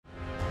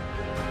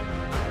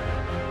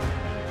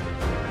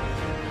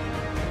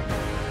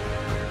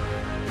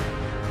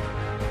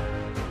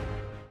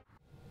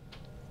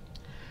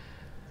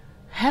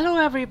Hello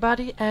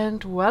everybody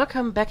and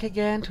welcome back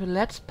again to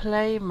Let's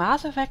Play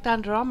Mass Effect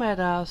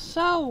Andromeda.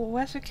 So,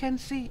 as you can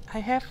see, I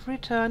have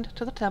returned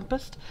to the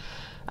Tempest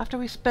after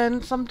we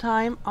spent some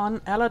time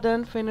on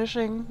Aladdin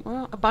finishing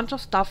a bunch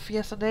of stuff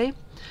yesterday.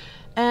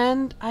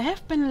 And I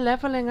have been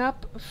leveling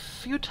up a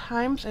few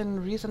times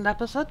in recent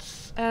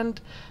episodes, and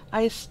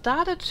I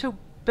started to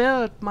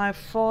build my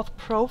fourth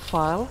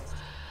profile.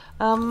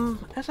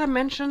 As I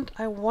mentioned,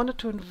 I wanted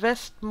to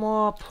invest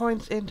more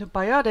points into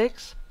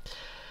biotics.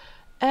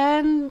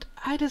 And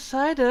I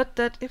decided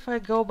that if I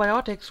go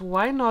biotics,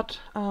 why not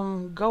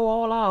go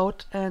all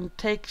out and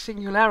take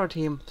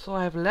singularity. So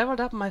I've leveled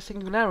up my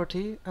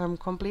singularity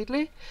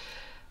completely,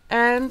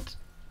 and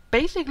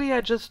basically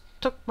I just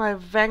took my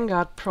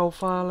Vanguard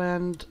profile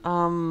and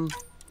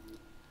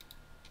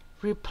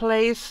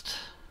replaced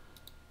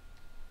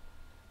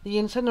the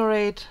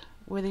incinerate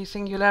with the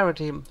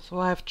singularity. So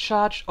I have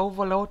charge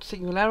overload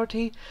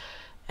singularity,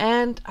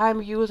 and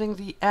I'm using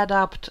the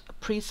adapt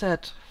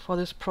preset for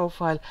this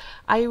profile.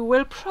 I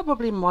will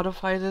probably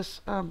modify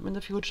this in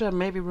the future and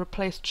maybe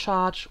replace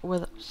charge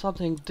with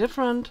something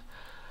different,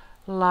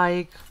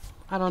 like,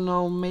 I don't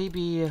know,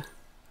 maybe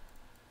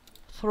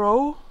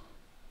throw.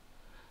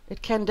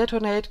 It can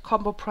detonate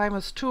combo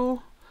primers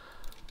too,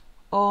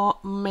 or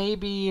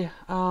maybe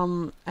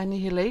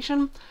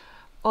annihilation,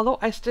 although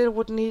I still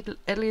would need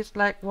at least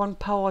like one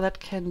power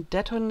that can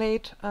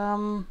detonate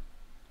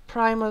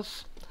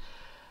primers.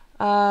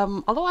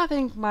 Although I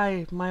think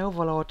my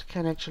overload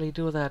can actually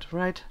do that,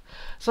 right?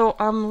 So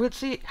we'll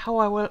see how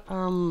I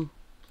will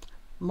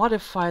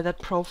modify that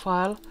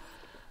profile.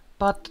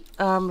 But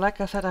like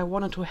I said, I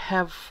wanted to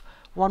have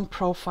one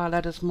profile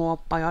that is more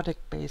biotic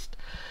based.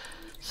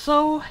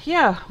 So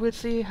yeah, we'll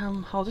see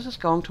how this is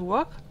going to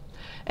work.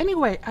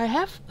 Anyway, I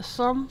have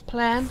some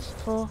plans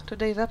for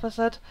today's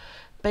episode.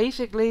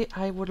 Basically,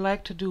 I would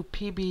like to do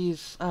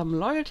PB's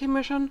loyalty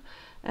mission,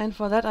 and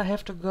for that I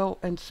have to go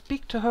and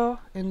speak to her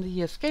in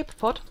the escape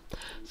pod.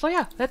 So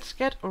yeah, let's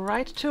get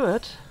right to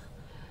it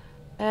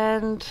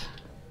and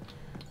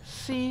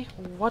see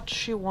what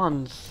she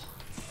wants.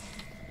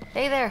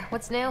 Hey there,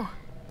 what's new?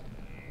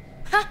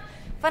 Huh,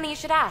 funny you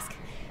should ask.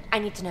 I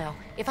need to know,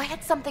 if I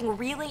had something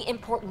really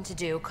important to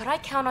do, could I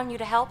count on you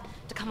to help,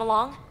 to come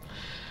along?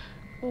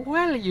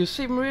 Well, you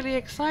seem really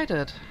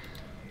excited.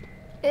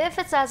 If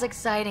it's as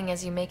exciting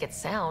as you make it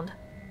sound.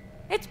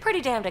 It's pretty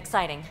damned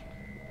exciting.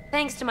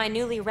 Thanks to my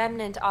newly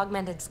remnant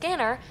augmented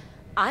scanner,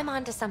 I'm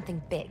onto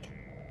something big.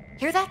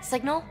 Hear that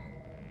signal?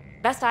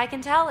 Best I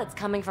can tell, it's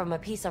coming from a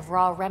piece of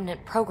raw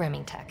remnant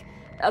programming tech.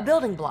 A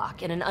building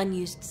block in an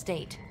unused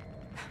state.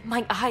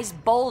 My eyes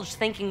bulge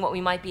thinking what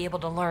we might be able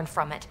to learn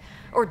from it,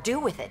 or do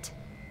with it.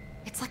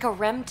 It's like a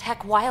rem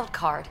tech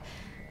wildcard.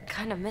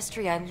 Kind of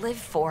mystery I live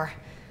for.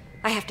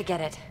 I have to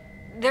get it.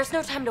 There's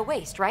no time to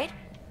waste, right?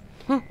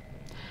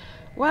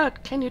 Well,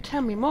 can you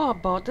tell me more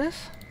about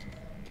this?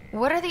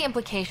 What are the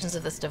implications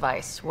of this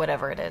device,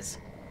 whatever it is?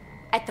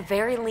 At the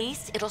very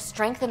least, it'll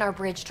strengthen our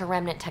bridge to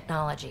remnant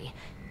technology.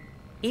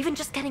 Even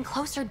just getting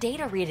closer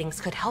data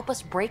readings could help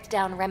us break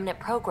down remnant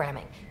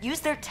programming, use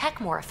their tech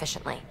more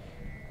efficiently.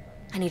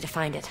 I need to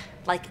find it.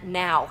 Like,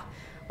 now.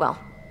 Well,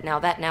 now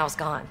that now's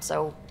gone,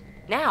 so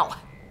now.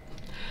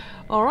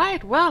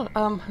 Alright, well,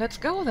 let's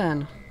go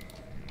then.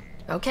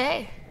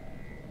 Okay.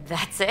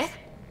 That's it?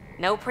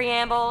 No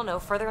preamble, no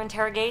further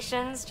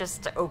interrogations,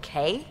 just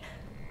okay?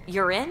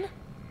 You're in?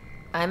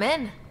 I'm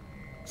in.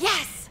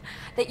 Yes!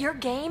 That your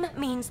game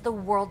means the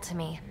world to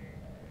me.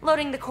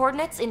 Loading the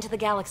coordinates into the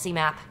galaxy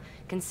map.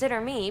 Consider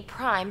me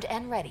primed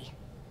and ready.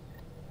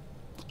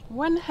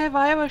 When have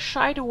I ever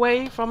shied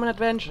away from an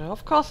adventure?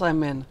 Of course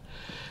I'm in.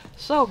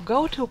 So,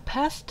 go to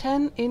past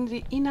 10 in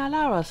the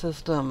Inalara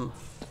system.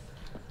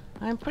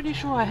 I'm pretty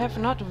sure I have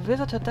not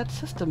visited that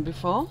system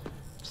before.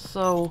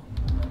 So,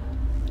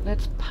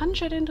 let's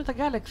punch it into the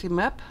galaxy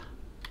map.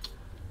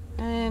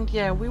 And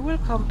yeah, we will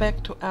come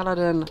back to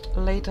Aladdin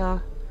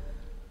later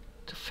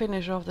to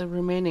finish off the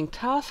remaining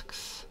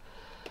tasks.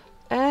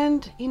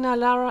 And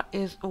Inalara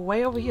is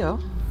way over here.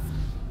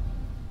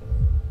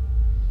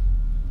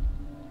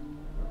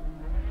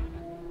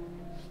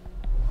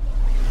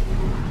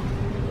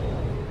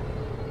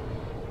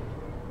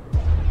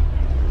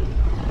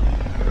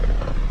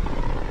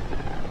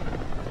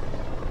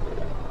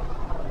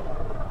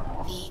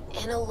 The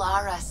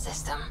Inalara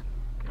system.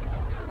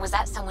 Was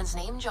that someone's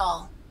name,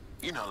 Joel?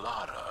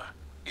 Inalara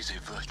is a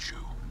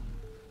virtue.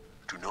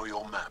 To know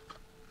your map,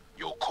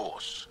 your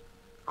course,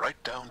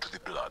 right down to the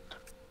blood.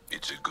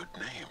 It's a good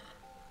name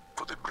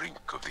for the brink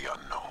of the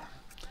unknown.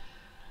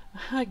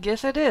 I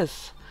guess it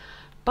is.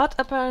 But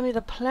apparently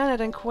the planet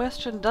in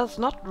question does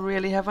not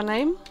really have a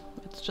name.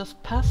 It's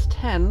just past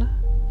 10.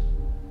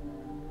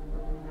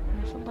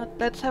 So, but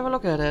let's have a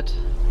look at it.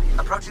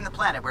 Approaching the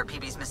planet where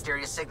PB's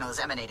mysterious signal is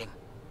emanating.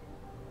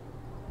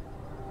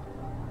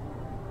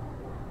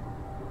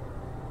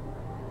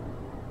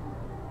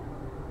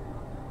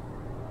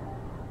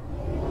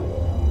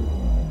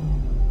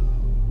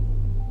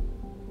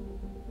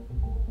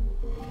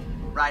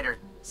 Ryder,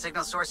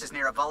 signal source is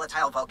near a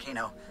volatile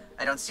volcano.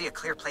 I don't see a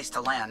clear place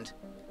to land.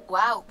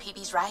 Wow,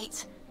 PB's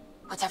right.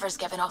 Whatever's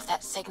giving off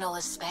that signal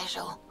is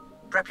special.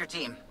 Prep your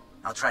team.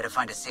 I'll try to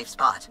find a safe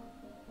spot.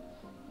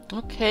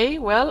 Okay,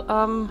 well,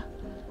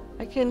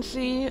 I can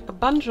see a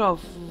bunch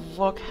of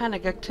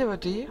volcanic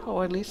activity,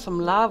 or at least some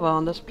lava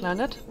on this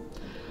planet.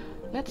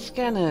 Let's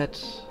scan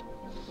it.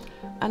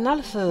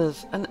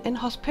 Analysis. An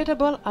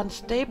inhospitable,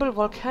 unstable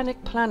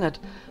volcanic planet.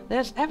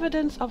 There's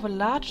evidence of a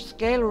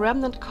large-scale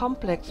remnant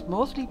complex,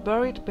 mostly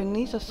buried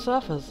beneath the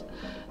surface.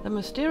 The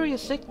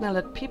mysterious signal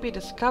that PB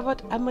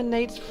discovered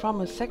emanates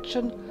from a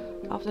section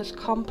of this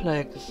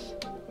complex.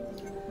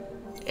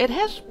 It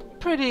has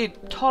pretty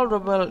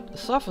tolerable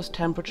surface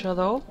temperature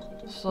though,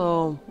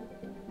 so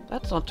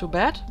that's not too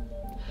bad.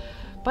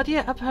 But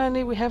yeah,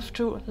 apparently we have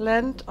to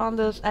land on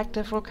this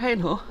active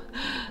volcano.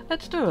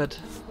 Let's do it.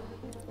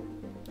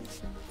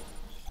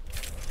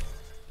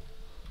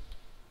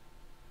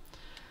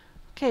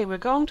 Okay, we're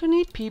going to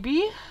need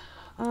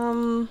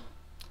PB.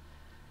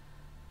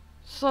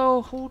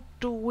 So who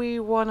do we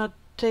wanna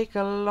take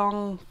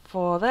along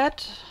for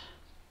that?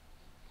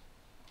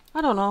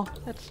 I don't know.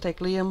 Let's take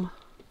Liam.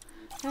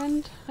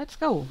 And let's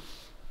go.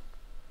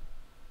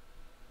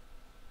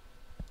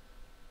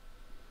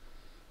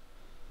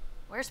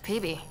 Where's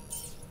PB?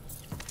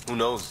 Who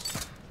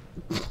knows?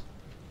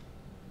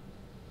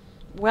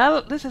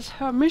 Well, this is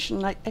her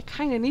mission. I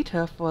kinda need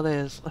her for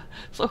this.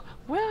 So,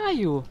 where are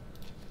you?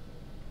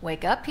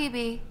 Wake up,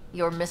 PB.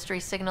 Your mystery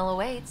signal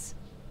awaits.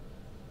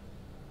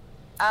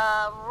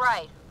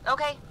 Right.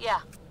 Okay,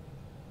 yeah.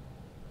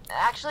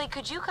 Actually,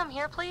 could you come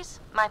here, please?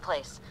 My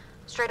place.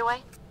 Straight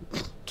away?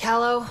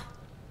 Callow.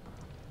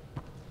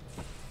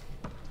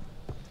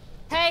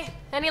 Hey,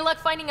 any luck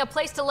finding a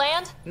place to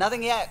land?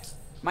 Nothing yet.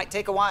 Might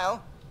take a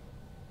while.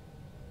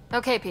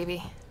 Okay,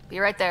 PB. Be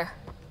right there.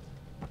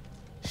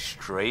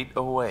 Straight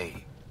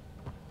away.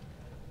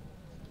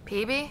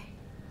 PB?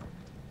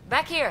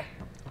 Back here.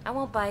 I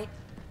won't bite.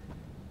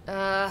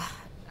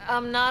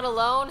 I'm not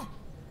alone.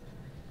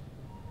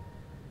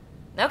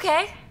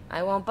 Okay,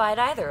 I won't bite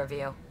either of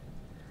you.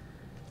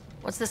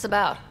 What's this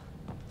about?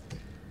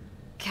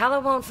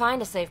 Calla won't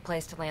find a safe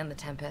place to land the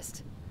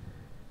Tempest.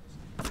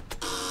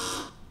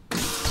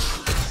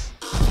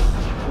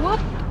 What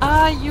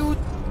are you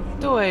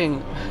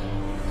doing?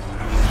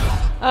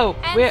 Oh,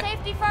 And we're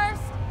safety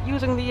first!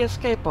 using the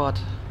escape pod.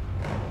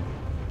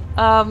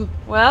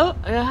 Well,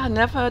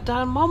 never a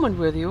dull moment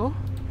with you.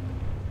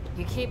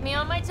 You keep me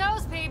on my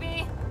toes,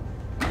 PB.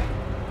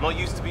 I'm not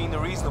used to being the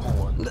reasonable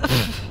one.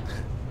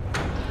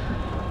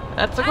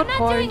 That's a I'm good not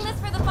point. doing this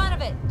for the fun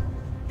of it.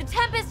 The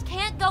Tempest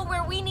can't go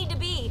where we need to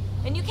be,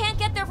 and you can't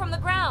get there from the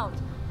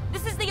ground.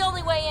 This is the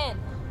only way in.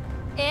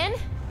 In?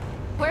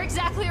 Where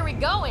exactly are we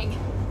going?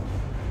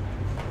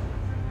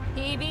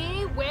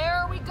 PB, where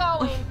are we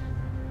going?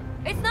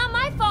 It's not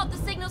my fault the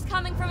signal's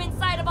coming from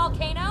inside a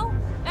volcano.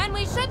 And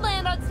we should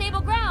land on stable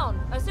ground,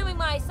 assuming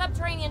my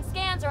subterranean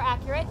scans are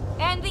accurate,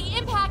 and the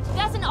impact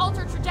doesn't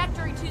alter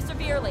trajectory too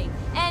severely.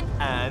 And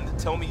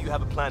tell me you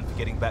have a plan for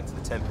getting back to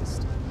the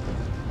Tempest.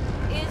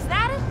 Is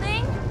that a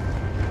thing?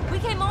 We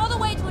came all the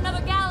way to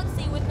another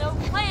galaxy with no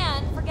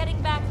plan for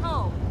getting back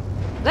home.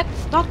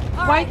 That's not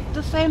All quite right.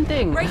 the same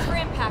thing. Brace for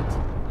impact.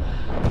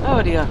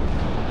 Oh dear.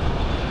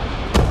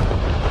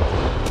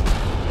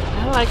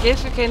 Well, I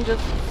guess you can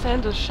just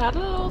send a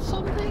shuttle or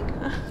something?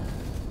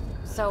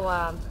 So,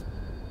 are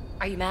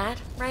you mad,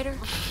 Ryder?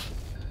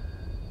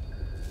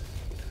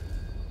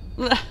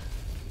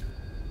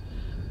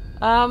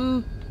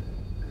 I'm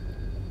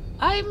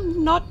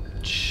not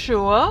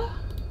sure.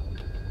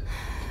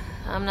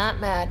 I'm not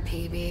mad,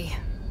 PB.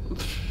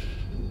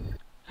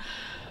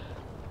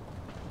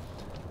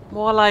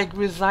 More like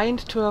resigned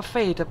to her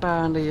fate,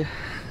 apparently.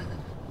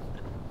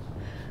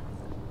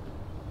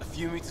 A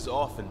few meters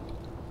off and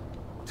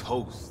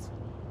toast.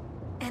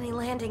 Any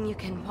landing you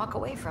can walk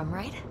away from,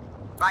 right?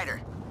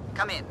 Ryder,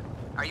 come in.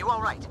 Are you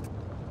all right?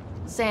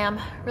 Sam,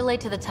 relay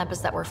to the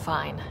Tempest that we're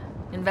fine.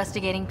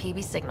 Investigating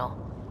PB signal.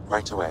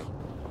 Right away.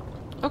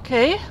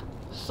 Okay,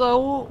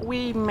 so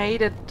we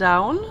made it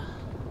down.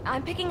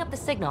 I'm picking up the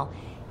signal.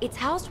 It's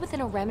housed within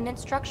a remnant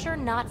structure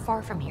not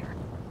far from here.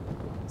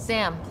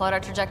 Sam, plot our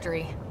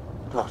trajectory.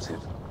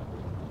 Plotted.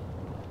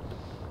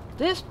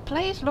 This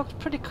place looks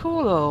pretty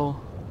cool though.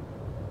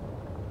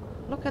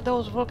 Look at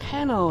those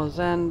volcanoes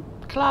and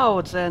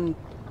clouds and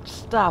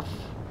stuff.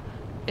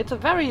 It's a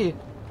very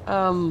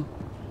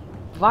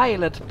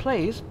violet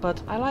place,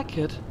 but I like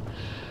it.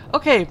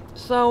 Okay,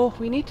 so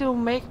we need to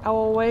make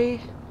our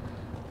way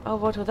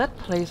over to that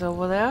place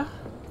over there.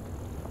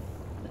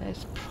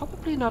 There's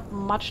probably not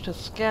much to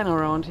scan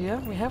around here.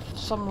 We have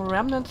some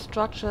remnant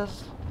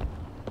structures,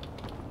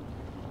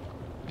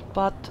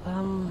 but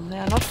they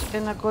are not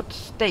in a good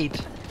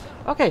state.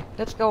 Okay,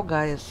 let's go,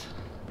 guys.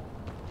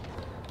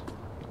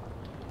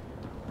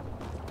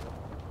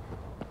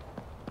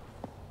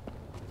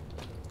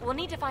 We'll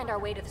need to find our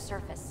way to the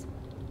surface.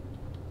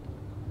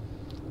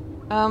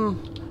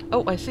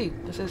 Oh, I see.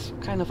 This is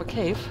kind of a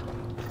cave.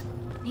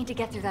 Need to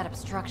get through that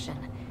obstruction.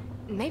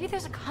 Maybe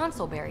there's a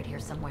console buried here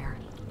somewhere.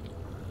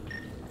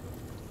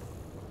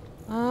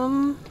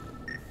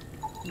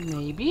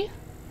 Maybe.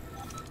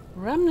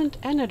 Remnant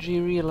energy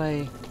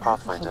relay.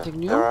 Pathfinder, Something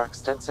new? there are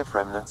extensive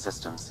remnant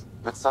systems,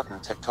 but sudden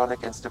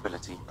tectonic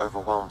instability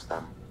overwhelmed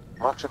them.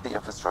 Much of the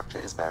infrastructure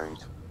is buried.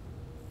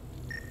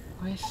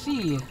 I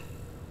see.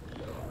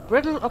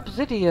 Brittle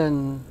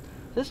obsidian.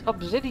 This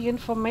obsidian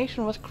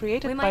formation was We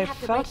created might by have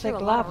to break through a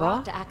felsic lot of rock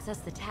lava to access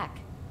the tech.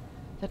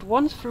 that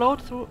once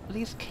flowed through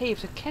these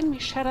caves. It can be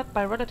shattered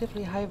by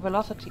relatively high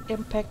velocity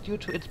impact due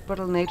to its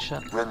brittle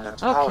nature. Remnant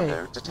power Okay,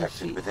 node let's detected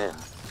see. within.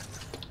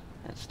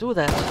 Let's do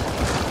that.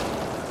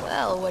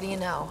 Well, what do you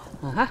know?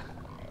 Uh-huh.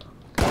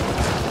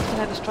 Can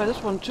I destroy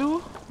this one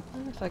too?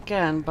 Yes, I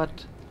can, but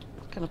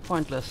it's kind of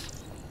pointless.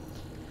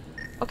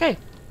 Okay.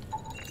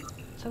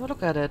 Let's have a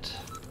look at it.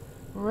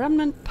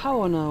 Remnant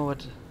power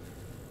node.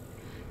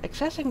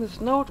 Accessing this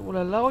node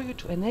will allow you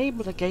to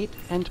enable the gate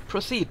and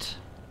proceed.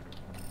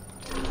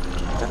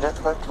 The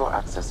network you're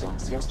accessing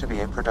seems to be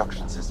a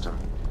production system.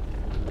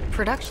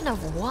 Production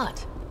of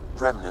what?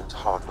 Remnant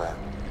hardware.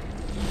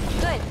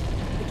 Good.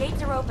 The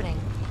gates are opening.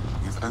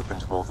 You've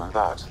opened more than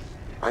that.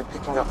 I'm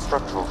picking up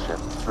structural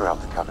shifts throughout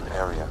the cavern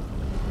area.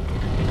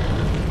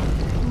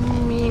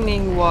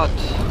 Meaning what?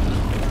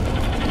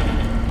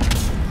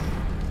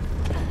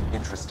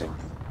 Interesting.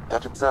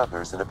 That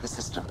observer is in a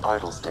persistent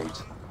idle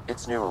state.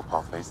 Its neural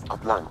pathways are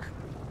blank.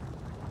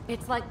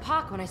 It's like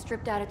Pac when I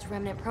stripped out its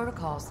remnant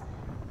protocols.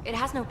 It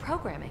has no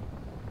programming.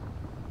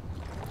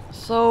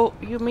 So,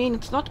 you mean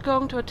it's not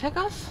going to attack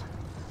us?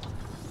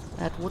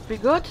 That would be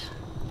good.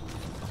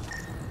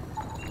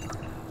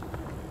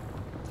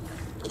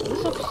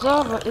 This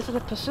observer is in a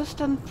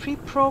persistent,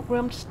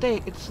 pre-programmed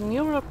state. Its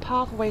neural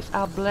pathways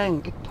are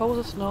blank. It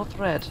poses no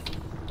threat.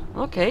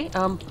 Okay,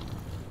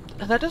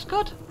 that is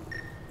good.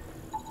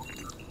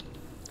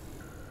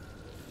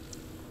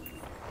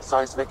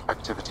 Seismic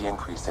activity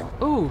increasing.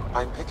 Ooh,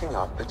 I'm picking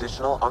up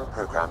additional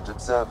unprogrammed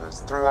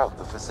observers throughout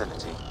the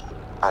facility.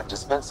 At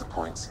dispenser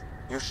points,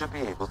 you should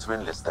be able to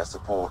enlist their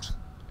support.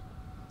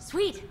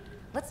 Sweet.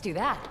 Let's do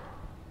that.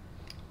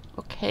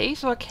 okay,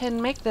 so I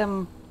can make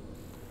them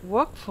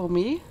work for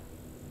me.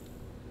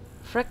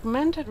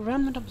 Fragmented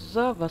remnant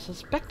observer.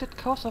 Suspected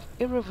cause of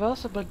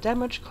irreversible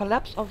damage,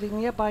 collapse of the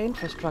nearby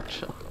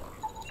infrastructure.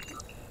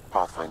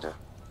 Pathfinder,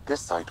 this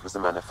site was a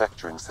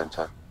manufacturing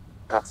center.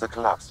 That's a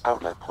collapsed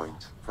outlet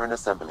point for an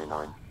assembly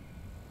line.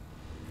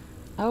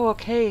 Oh,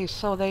 okay,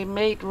 so they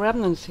made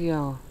remnants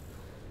here.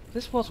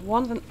 This was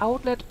once an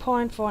outlet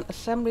point for an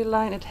assembly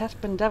line. It has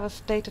been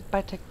devastated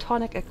by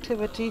tectonic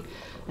activity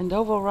and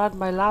overrun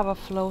by lava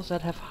flows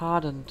that have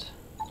hardened.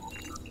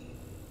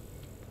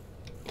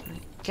 I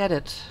get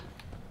it.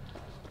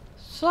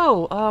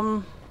 So,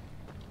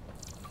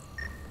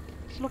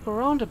 let's look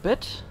around a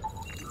bit.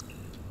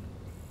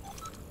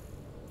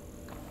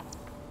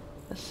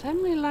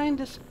 Assembly line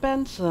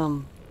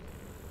dispenser.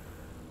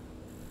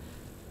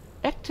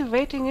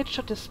 Activating it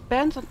should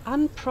dispense an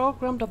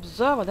unprogrammed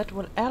observer that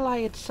will ally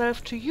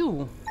itself to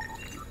you.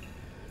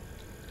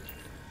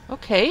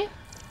 Okay.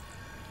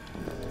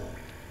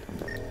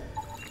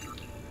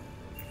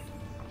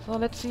 So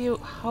let's see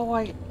how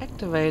I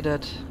activate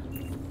it.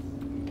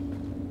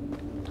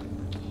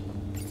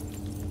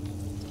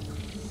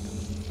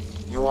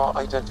 You are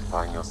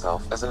identifying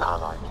yourself as an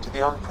ally to the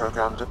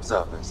unprogrammed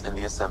observers in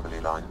the assembly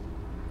line.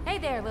 Hey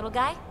there, little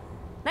guy.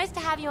 Nice to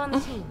have you on the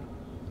team.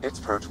 Its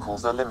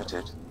protocols are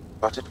limited,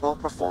 but it will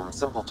perform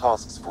simple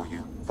tasks for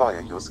you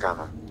via your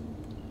scanner.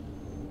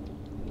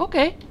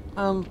 Okay,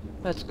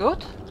 that's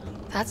good.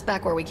 That's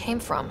back where we came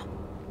from.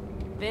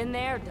 Been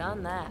there,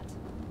 done that.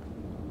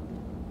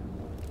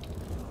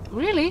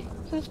 Really?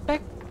 This is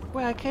back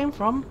where I came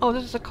from? Oh,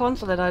 this is a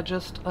console that I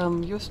just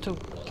used to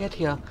get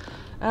here.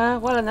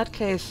 Well, in that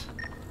case,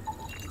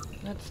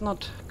 let's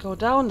not go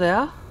down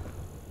there.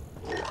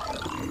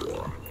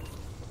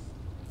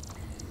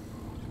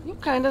 You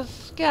kinda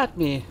scared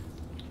me.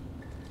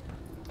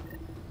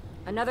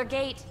 Another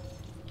gate.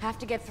 Have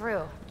to get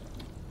through.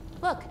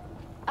 Look,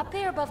 up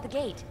there above the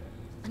gate.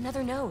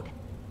 Another node.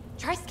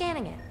 Try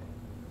scanning it.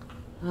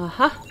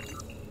 Uh-huh.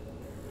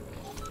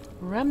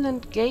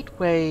 Remnant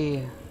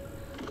gateway.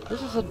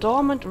 This is a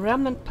dormant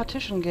remnant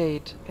partition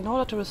gate. In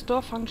order to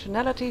restore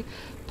functionality,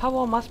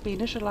 power must be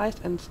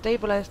initialized and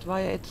stabilized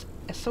via its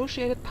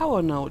associated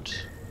power node.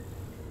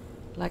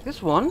 Like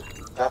this one.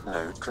 That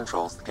node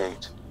controls the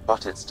gate,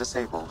 but it's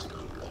disabled.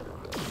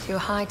 Too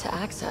high to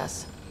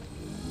access.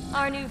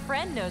 Our new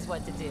friend knows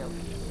what to do.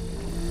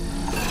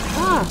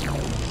 Ah,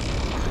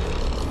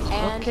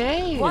 And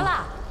okay.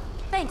 voila!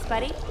 Thanks,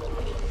 buddy.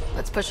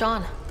 Let's push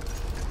on.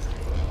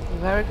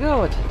 Very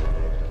good.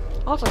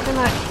 Also, can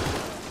I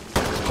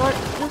destroy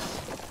this?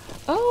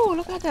 Oh,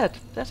 look at that.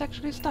 There's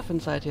actually stuff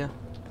inside here.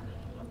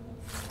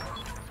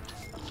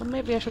 So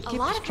maybe I should A keep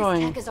lot of this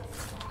destroying tech is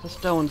the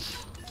stones.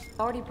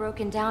 already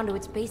broken down to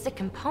its basic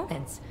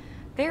components.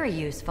 Very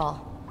useful.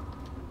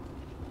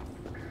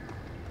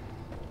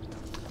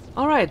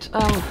 Alright,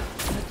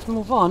 let's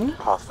move on.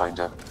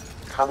 Pathfinder,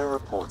 Kala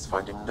reports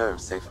finding no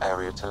safe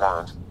area to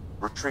land.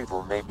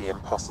 Retrieval may be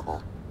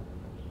impossible.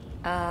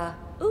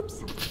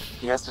 Oops.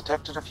 He has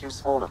detected a few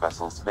smaller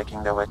vessels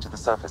making their way to the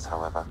surface,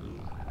 however.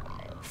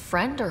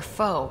 Friend or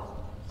foe?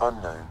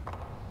 Unknown.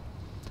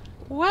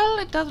 Well,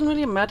 it doesn't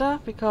really matter,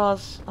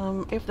 because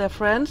if they're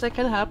friends, they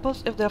can help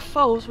us. If they're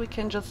foes, we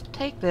can just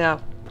take their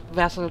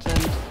vessels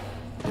and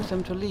use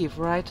them to leave,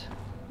 right?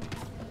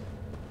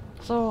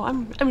 So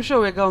I'm sure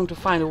we're going to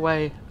find a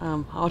way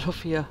out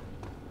of here.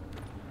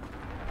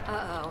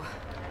 Uh-oh.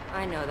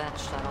 I know that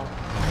shuttle.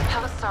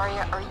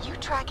 Helisaria, are you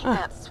tracking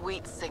that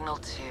sweet signal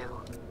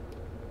too?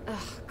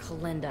 Ugh,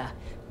 Kalinda.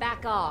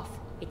 Back off.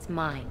 It's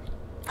mine.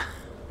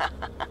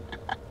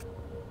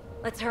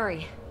 Let's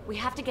hurry. We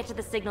have to get to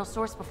the signal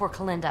source before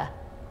Kalinda.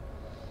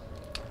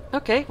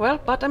 Okay, well,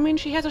 but I mean,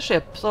 she has a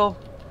ship, so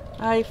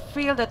I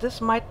feel that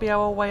this might be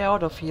our way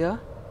out of here.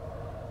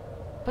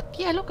 But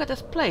yeah, look at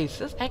this place.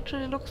 This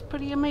actually looks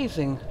pretty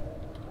amazing.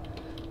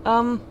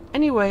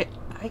 Anyway,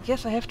 I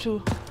guess I have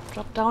to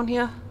drop down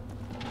here.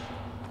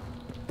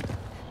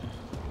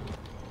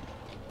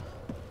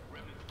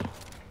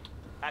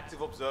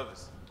 Active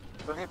observers.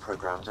 Fully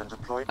programmed and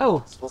deployed Oh.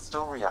 bots will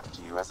still react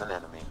to you as an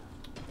enemy.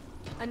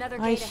 Another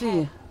I gate see.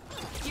 ahead.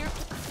 Here.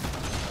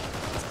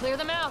 Let's clear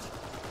them out.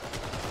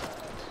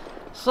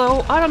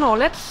 So, I don't know,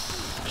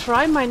 let's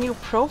try my new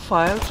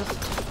profile, just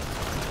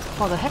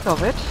for the heck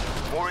of it.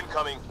 More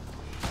incoming.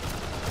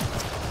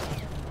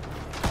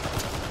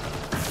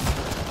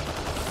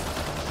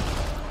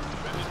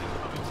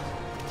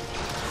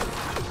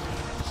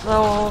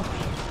 So,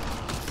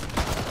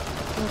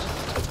 I can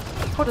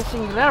just put a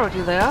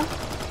singularity there.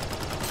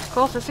 Of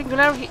course, the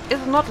singularity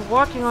is not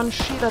working on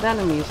shielded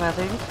enemies, I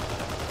think.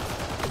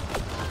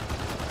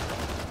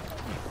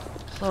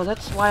 So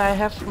that's why I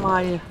have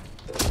my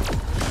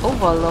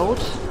overload.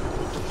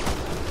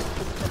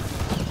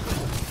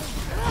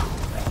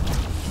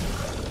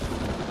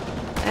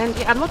 And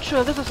yeah, I'm not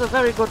sure this is a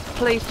very good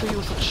place to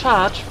use a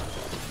charge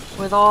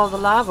with all the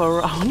lava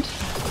around.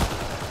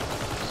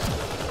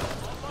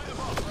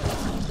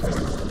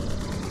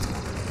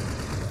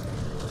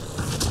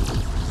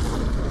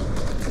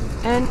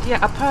 And yeah,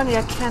 apparently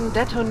I can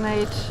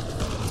detonate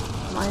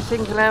my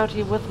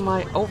singularity with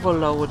my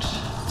overload.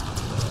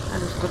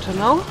 That is good to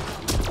know.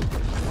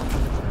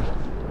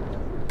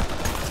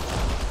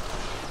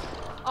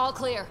 All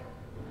clear.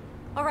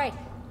 All right.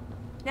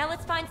 Now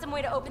let's find some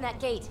way to open that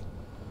gate.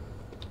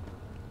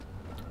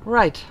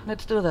 Right,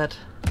 let's do that.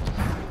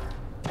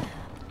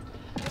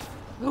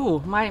 Ooh,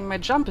 my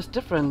jump is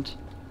different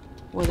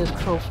with this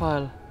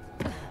profile.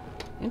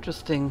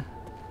 Interesting.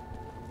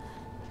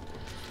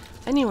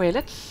 Anyway,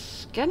 let's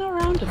scan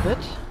around a bit.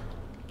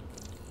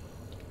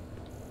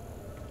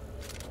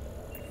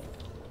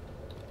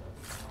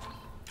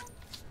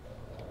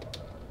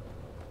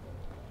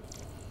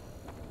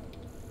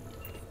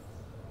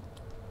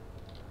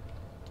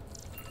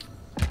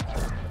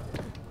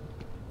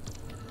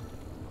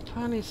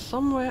 Apparently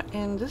somewhere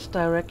in this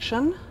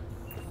direction.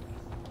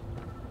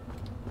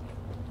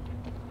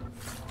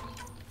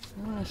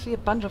 Oh, I see a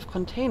bunch of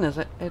containers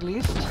at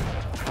least.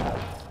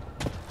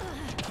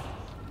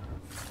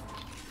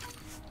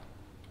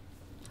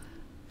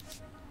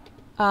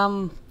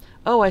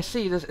 Oh, I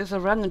see. This is a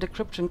random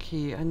decryption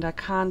key, and I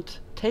can't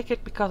take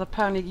it because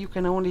apparently you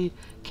can only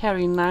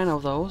carry 9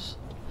 of those,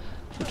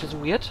 which is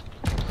weird,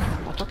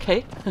 but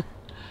okay.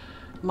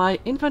 My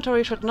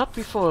inventory should not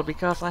be full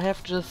because I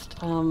have just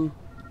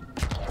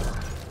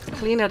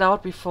cleaned it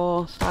out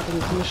before starting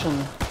this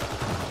mission.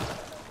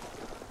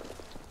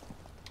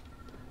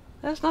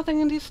 There's nothing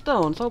in these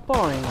stones, so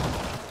boring.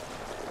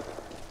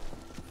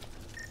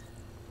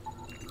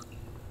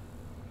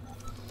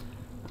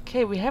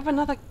 Okay, we have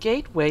another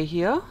gateway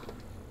here.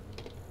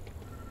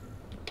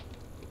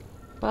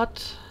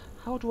 But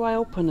how do I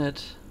open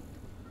it?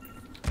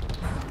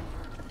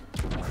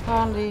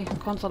 Apparently,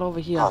 console over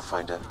here.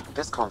 Pathfinder,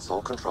 this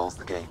console controls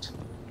the gate.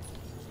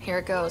 Here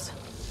it goes.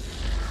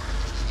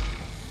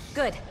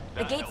 Good.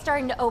 The gate's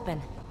starting to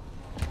open.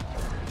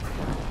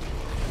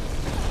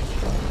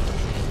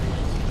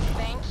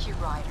 Thank you,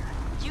 Ryder.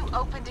 You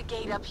opened a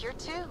gate up here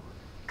too.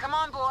 Come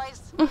on,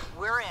 boys.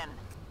 We're in.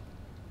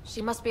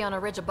 She must be on a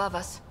ridge above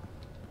us.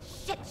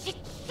 Shit, shit,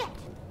 shit!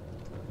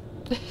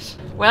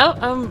 Well,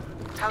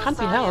 can't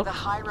be Helisaria, helped. the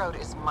high road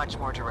is much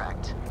more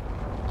direct.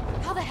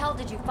 How the hell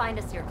did you find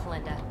us here,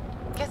 Kalinda?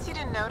 Guess you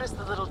didn't notice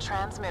the little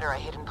transmitter I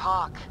hid in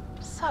Park.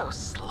 So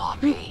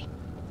sloppy.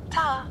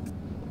 Ta.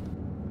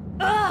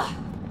 Ugh!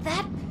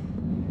 That...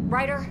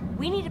 Ryder,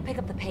 we need to pick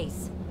up the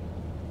pace.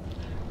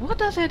 What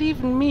does that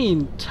even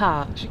mean,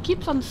 Ta? She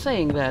keeps on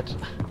saying that.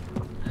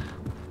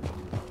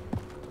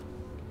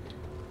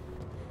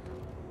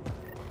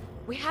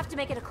 We have to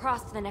make it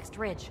across to the next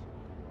ridge.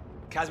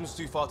 Chasm's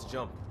too far to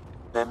jump.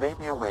 There may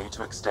be a way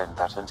to extend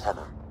that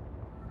antenna.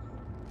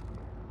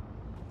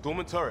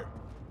 Dormant turret.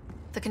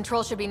 The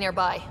control should be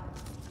nearby.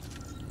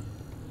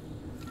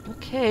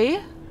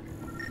 Okay.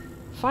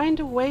 Find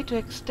a way to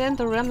extend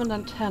the remnant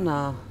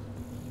antenna.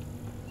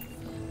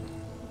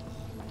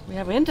 We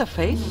have an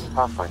interface.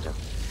 Pathfinder,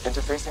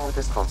 interfacing with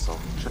this console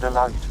should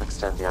allow you to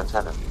extend the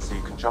antenna so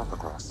you can jump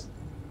across.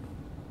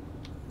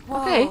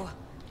 Okay. Whoa.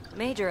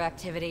 Major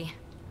activity.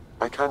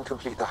 I can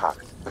complete the hack,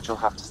 but you'll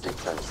have to stay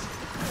close.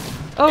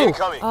 Oh,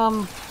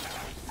 Incoming.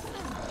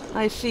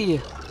 I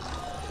see.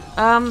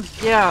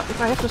 Yeah,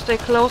 if I have to stay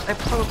close, I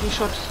probably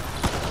should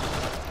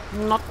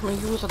not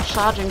use a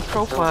charging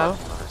Still profile.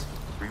 working on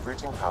it.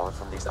 Rerouting power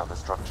from these other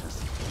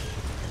structures.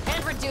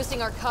 And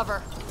reducing our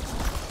cover.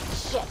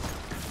 Shit.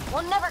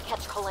 We'll never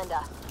catch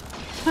Colinda.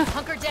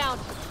 Hunker down.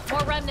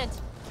 More remnant.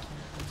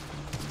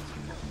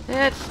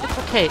 Yeah, it's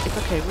okay, it's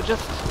okay. We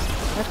just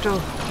have to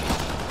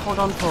hold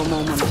on for a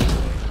moment.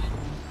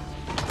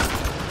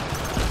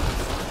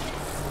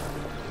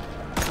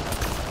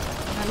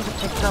 I need to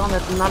take down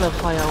that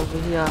nullifier over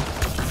here.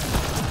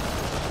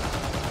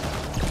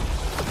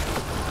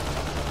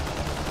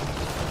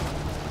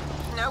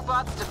 No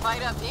bots to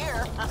fight up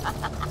here.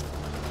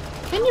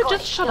 Can you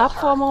just shut up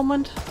for a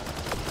moment?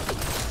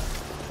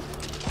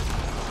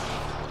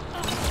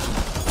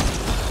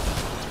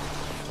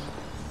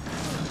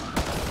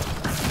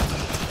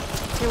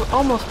 Okay, we're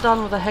almost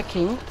done with the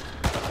hacking.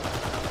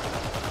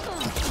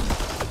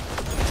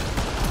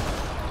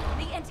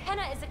 The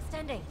antenna is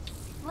extending.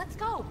 Let's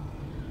go.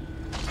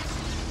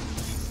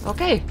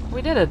 Okay,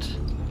 we did it.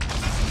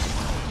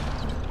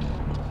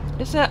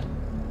 Is there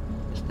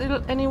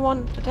still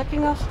anyone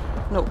attacking us?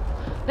 No.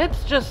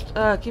 Let's just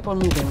keep on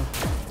moving.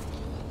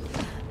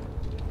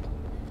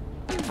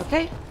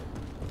 Okay.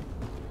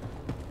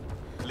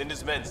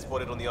 Linda's men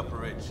spotted on the upper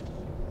ridge.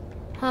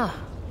 Huh.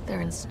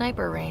 They're in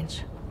sniper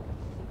range.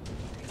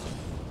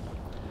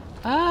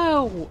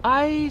 Oh,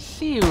 I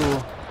see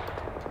you.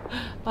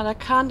 But I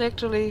can't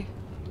actually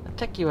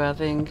attack you, I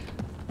think.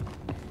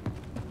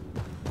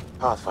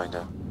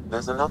 Pathfinder,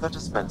 there's another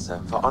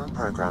dispenser for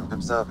unprogrammed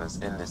observers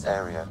in this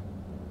area.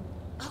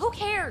 Who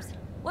cares?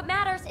 What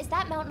matters is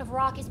that mountain of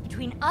rock is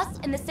between us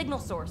and the signal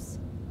source.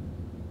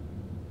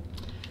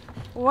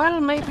 Well,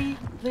 maybe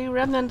the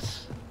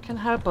remnants can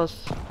help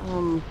us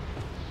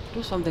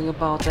do something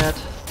about that.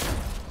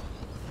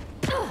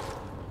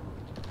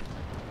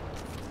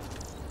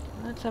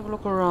 Let's have a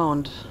look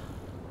around.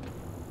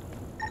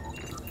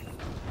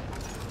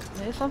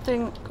 There's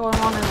something going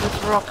on in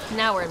this rock.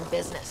 Now we're in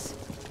business.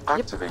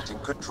 Activating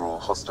could draw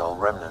hostile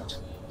remnant.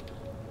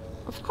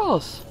 Of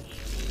course.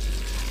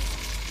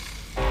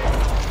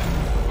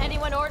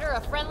 Anyone order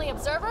a friendly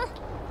observer?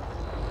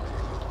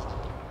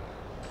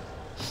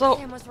 So,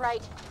 Sam was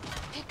right.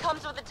 It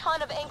comes with a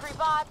ton of angry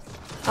bots.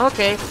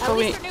 okay, At so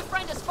we least your new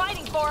friend is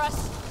fighting for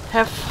us.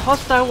 have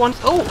hostile ones.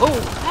 Oh,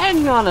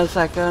 hang on a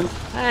second.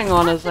 Hang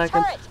on a That's the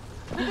second. turret.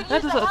 We could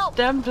That use is the a help.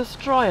 damn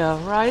destroyer,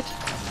 right?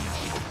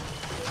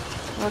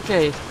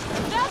 Okay,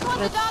 That's what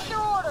the doctor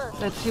ordered.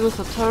 let's use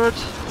the turret.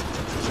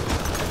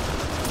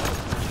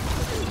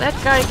 That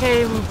guy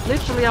came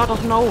literally out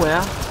of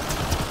nowhere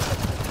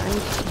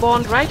and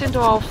spawned right into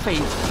our face.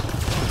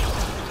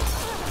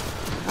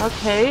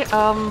 Okay,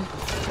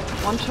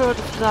 one turret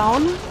is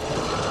down.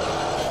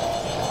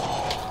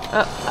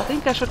 I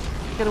think I should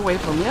get away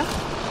from here.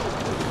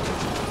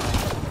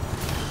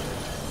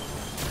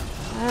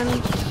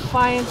 And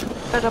find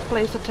a better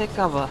place to take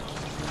cover.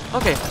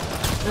 Okay,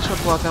 this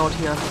should work out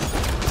here.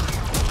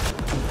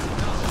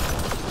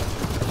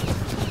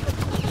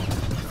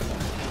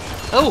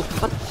 Oh,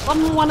 but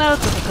someone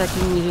else is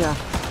attacking me here.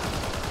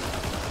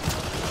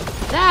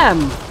 Damn!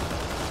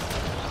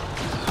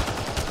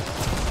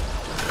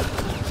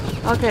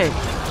 Okay,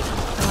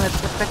 now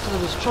let's get back to the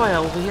destroyer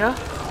over here.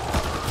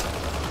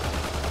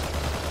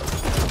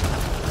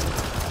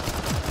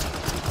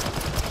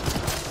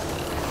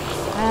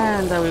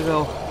 And there we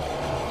go.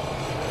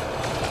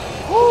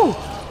 Woo!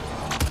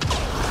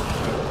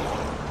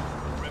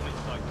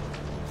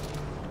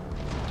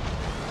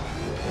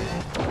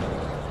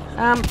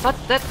 But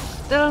that's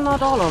still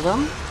not all of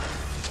them.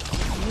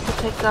 We need to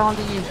take down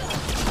the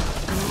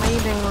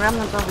remaining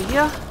remnants over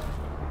here.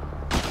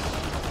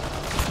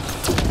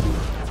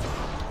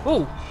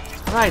 Oh,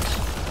 right.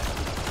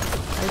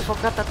 I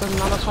forgot that the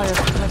nullifier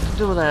has to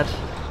do that.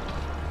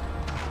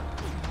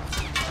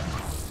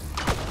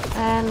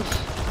 And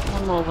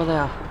one more over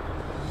there.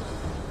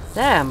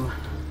 Damn.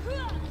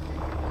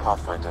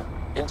 Pathfinder,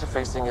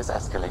 interfacing is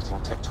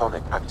escalating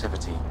tectonic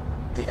activity.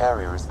 The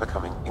area is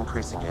becoming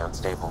increasingly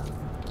unstable.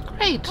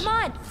 Great. Come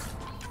on.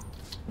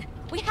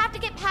 We have to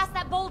get past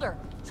that boulder.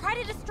 Try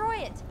to destroy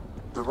it.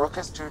 The rock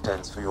is too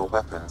dense for your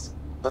weapons,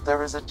 but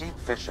there is a deep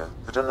fissure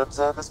that an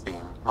observer's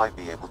beam might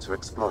be able to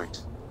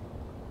exploit.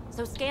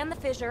 So scan the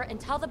fissure and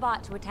tell the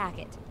bot to attack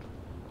it.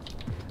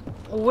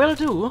 Will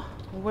do.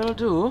 Will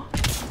do.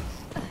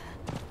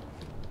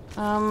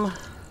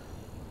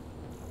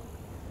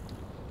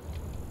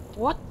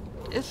 What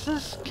is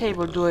this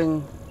cable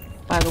doing,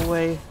 by the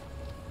way?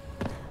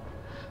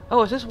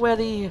 Oh, is this where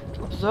the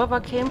observer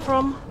came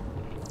from?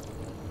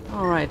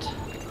 Alright.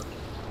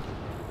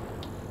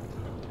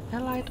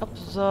 Allied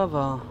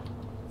observer.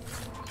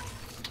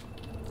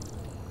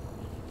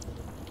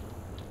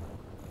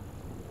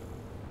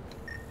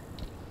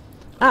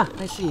 Ah,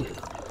 I see.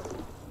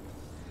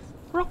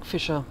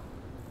 Rockfisher.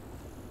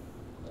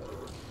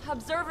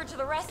 Observer to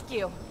the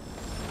rescue.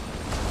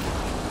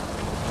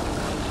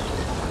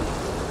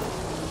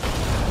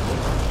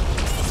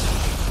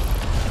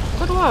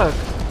 Good work.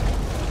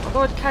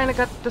 Although it kinda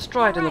got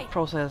destroyed in the Alright,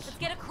 process. Let's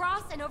get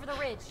across and over the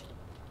ridge.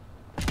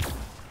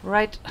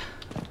 Right.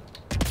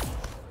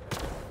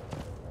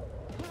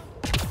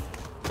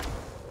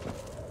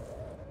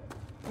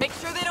 Make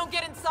sure they don't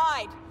get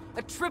inside.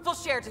 A triple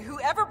share to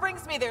whoever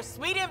brings me their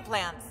sweet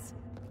implants.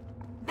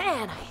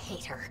 Man, I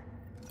hate her.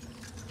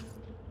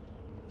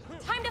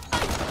 Time to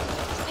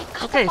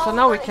fight! Okay, so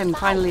now we can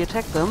finally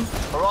attack them.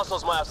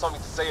 Harassos might have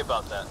something to say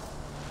about that.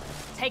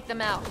 Take them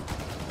out.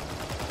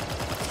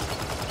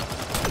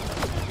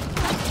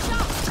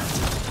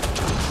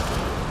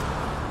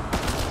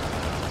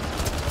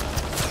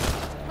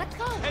 Let's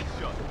go!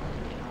 Headshot.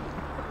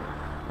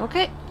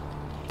 Okay.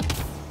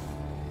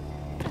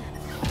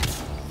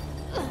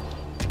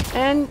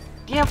 And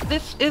yeah,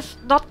 this is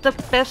not the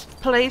best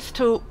place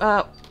to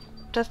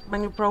test my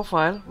new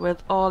profile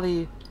with all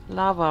the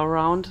lava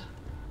around.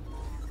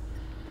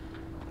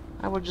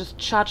 I will just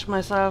charge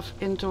myself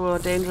into a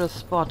dangerous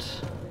spot.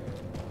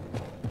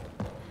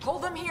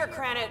 Hold them here,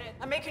 Cranit.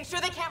 I'm making sure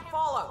they can't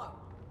follow.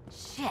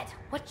 Shit,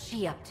 what's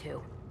she up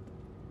to?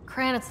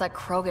 Cran, it's that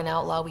Krogan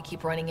outlaw we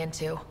keep running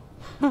into.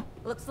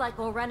 Looks like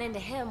we'll run into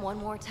him one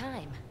more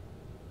time.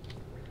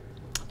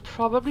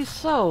 Probably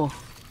so.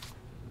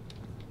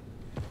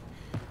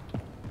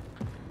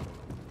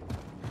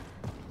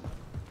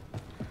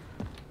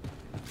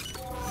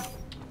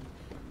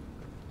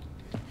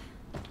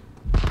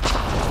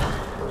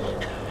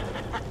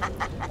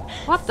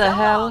 What the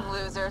hell?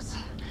 Losers.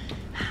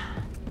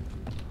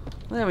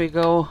 There we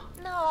go.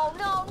 No,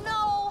 no,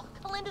 no!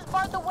 Kalinda's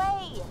barred the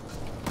way!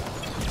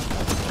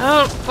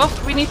 Oh,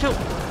 first we need to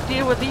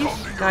deal with these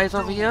guys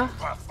over here,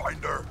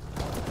 Pathfinder.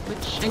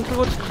 which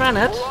includes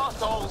Granite.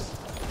 Harassos.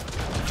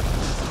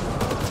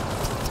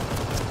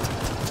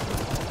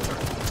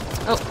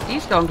 Oh,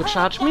 he's going to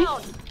charge me.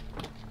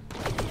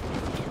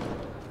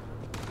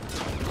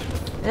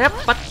 Yep,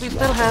 but we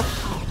still have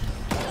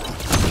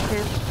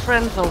his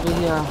friends over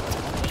here.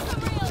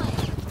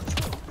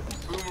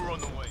 Boomer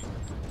on the way.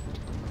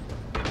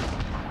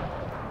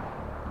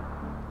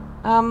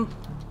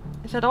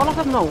 Is that all of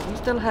them? No, we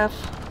still have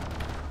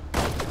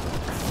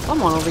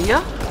someone over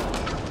here.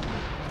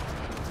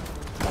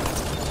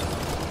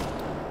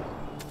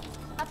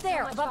 Up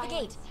there, above the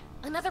gate.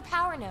 Another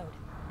power node.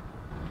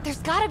 There's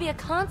gotta be a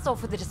console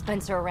for the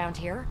dispenser around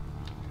here.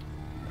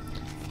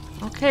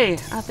 Okay,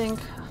 I think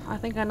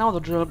I know the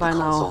drill by The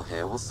console now.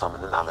 here will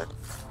summon an allied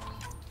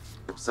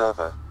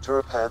observer to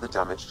repair the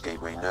damaged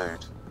gateway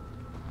node.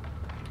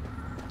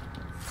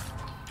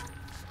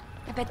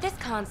 I bet this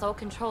console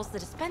controls the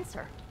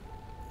dispenser.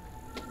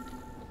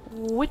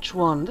 Which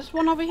one? This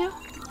one over here?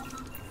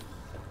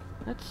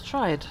 Let's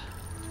try it.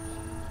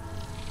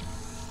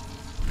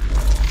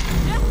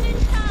 Just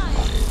in time!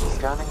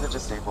 Scanning the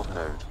disabled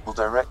node will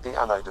direct the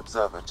allied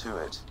observer to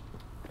it.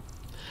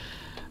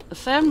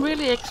 Sam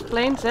really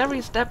explains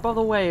every step of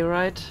the way,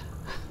 right?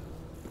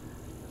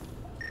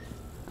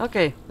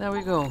 Okay, there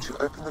we go. To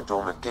open the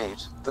dormant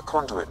gate, the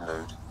conduit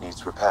node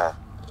needs repair.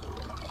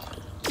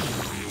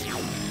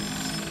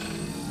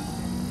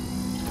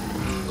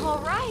 All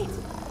right,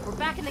 we're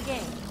back in the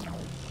game.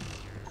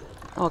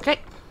 Okay.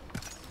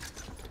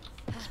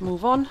 Let's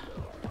move on.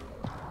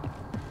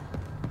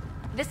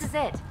 This is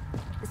it.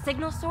 The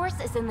signal source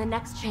is in the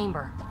next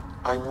chamber.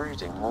 I'm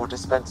reading more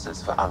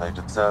dispensers for allied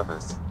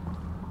observers.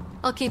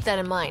 I'll keep that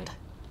in mind.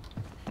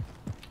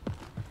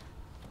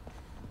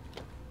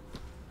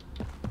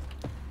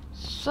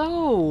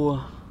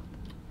 So,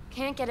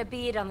 Can't get a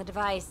bead on the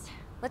device.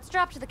 Let's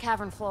drop to the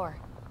cavern floor.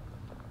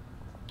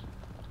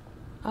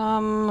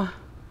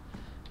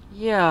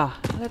 yeah,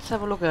 let's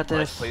have a look at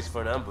Nice this. place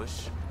for an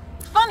ambush.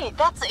 Funny,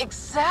 that's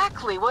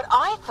exactly what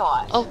I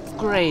thought. Oh,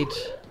 great.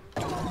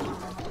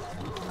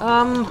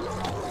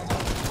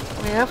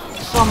 We have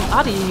some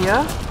Addy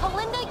here.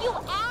 Kalinda, you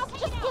ass!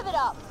 Just give it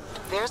up!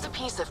 There's a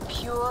piece of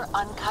pure,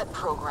 uncut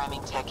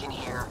programming tech in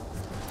here.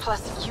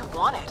 Plus, you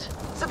want it,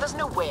 so there's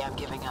no way I'm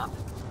giving up.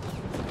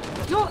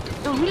 You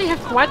really have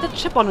quite the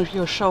chip on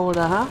your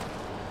shoulder, huh?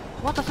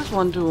 What does this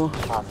one do?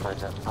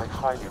 Pathfinder, I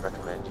highly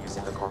recommend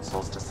using the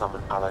consoles to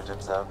summon allied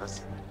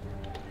observers.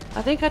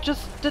 I think I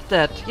just did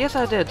that. Yes,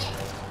 I did.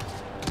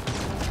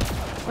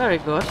 Very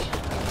good.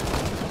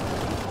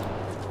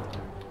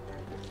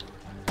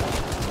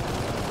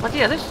 But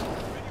yeah, this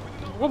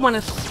woman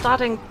is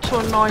starting to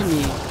annoy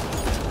me.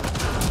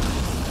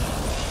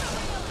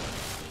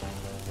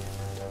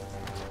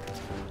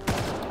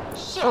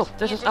 Shit, Oh,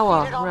 this you is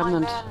our defeated all my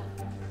remnant. men.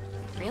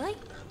 Really?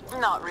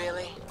 Not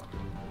really.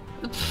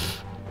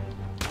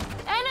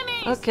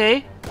 Enemies!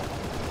 Okay.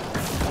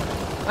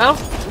 Well,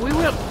 we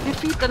will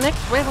defeat the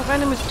next wave of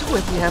enemies too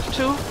if we have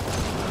to.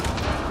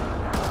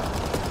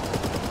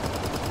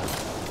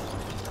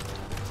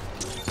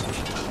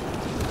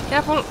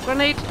 Careful,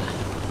 grenade!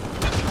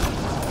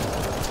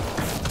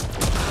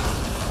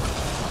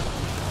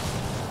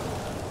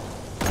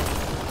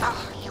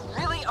 Oh, you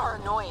really are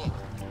annoying.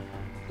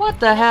 What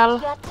the hell?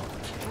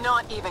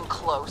 Not even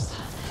close.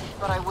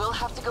 But I will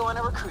have to go on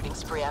a recruiting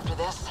spree after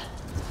this.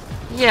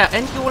 Yeah,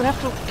 and you will have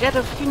to get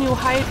a few new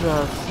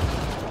hydras.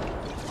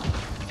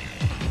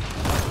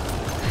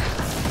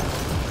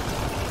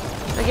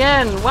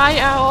 Again, why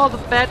are all the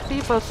bad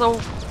people so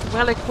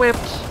well equipped.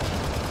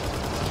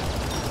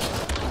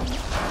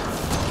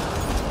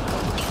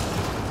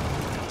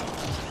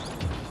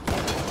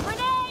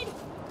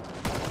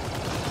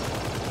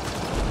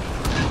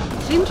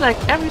 Seems like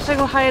every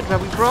single Hydra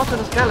we brought to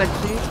this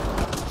galaxy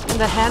is in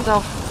the hands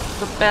of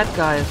the bad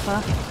guys,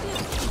 huh?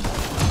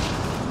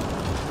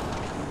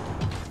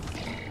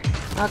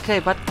 Okay,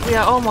 but we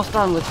are almost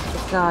done with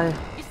this guy.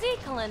 You see,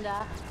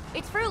 Kalinda,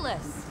 it's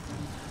fruitless.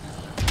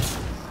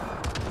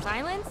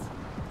 Silence?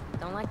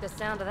 Don't like the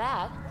sound of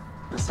that.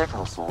 The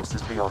signal source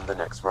is beyond the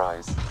next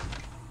rise.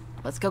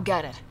 Let's go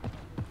get it.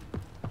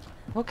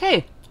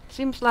 Okay,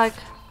 seems like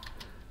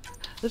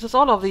this is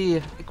all of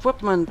the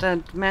equipment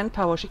and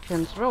manpower she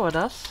can throw at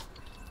us.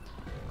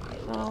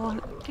 So,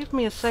 give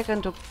me a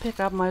second to pick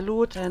up my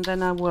loot and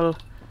then I will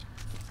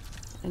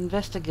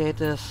investigate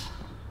this.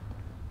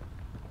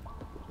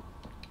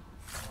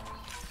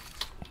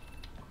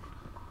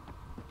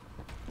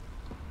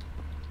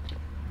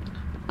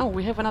 Oh,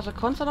 we have another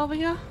console over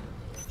here?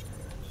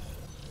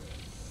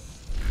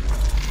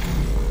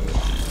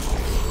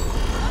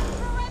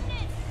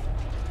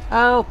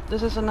 Oh,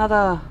 this is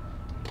another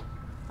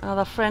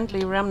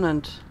friendly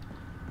remnant.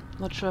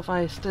 Not sure if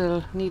I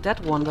still need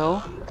that one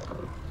though.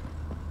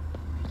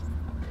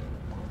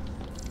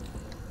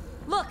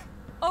 Look!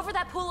 Over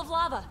that pool of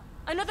lava!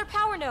 Another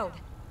power node!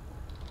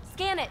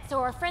 Scan it so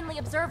our friendly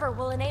observer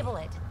will enable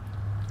it.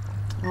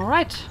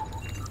 Alright.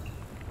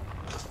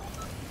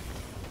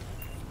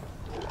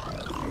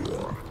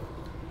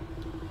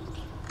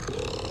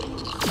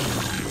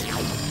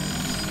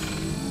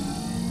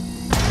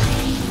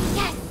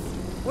 Yes!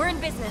 We're in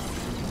business.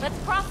 Let's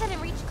cross it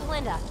and reach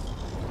Kalinda.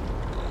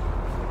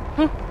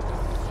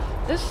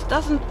 This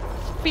doesn't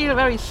feel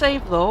very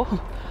safe though.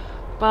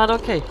 But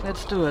okay,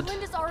 let's do it.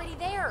 Kalinda's already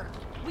there.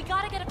 We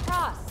gotta get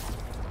across.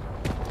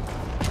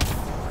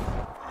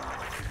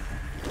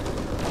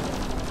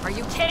 Are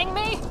you kidding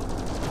me?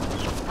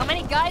 How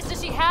many guys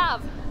does she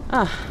have?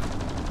 Ah,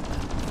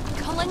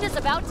 Kalinda's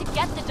about to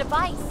get the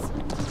device.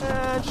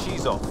 And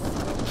she's off.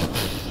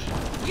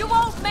 You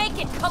won't make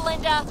it,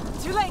 Kalinda!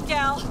 Too late,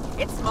 gal.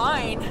 It's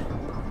mine.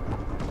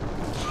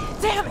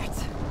 Damn it!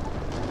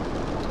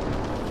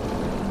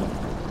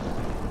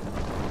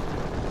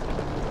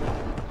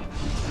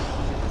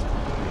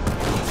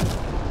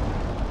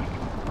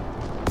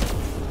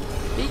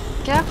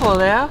 be careful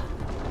there.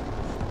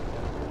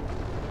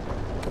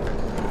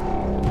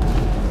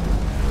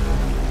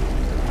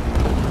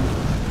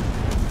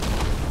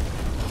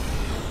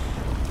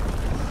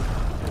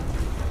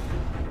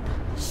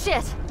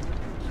 Shit!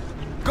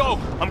 Go!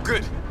 I'm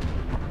good.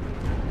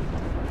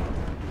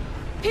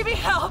 PB,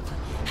 help!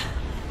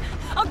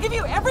 I'll give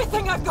you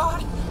everything I've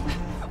got.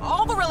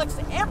 All the relics,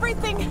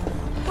 everything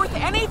worth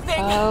anything.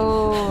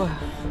 Oh,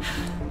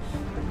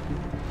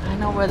 I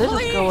know where this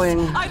Please, is going.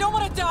 I don't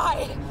want to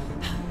die.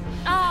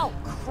 Oh,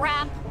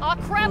 crap! Oh,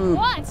 crap,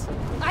 what?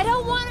 I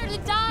don't want her to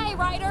die,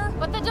 Ryder,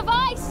 but the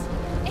device!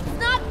 It's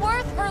not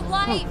worth her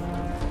life!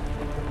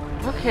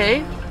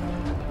 Okay.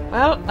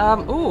 Well,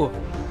 ooh.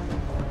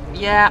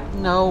 Yeah,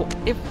 no.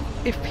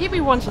 If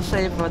PB wants to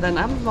save her, then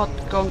I'm not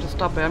going to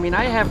stop her. I mean,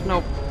 I have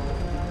no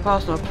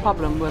personal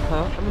problem with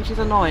her. I mean, she's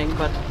annoying,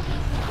 but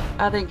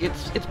I think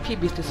it's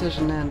PB's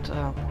decision, and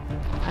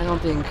I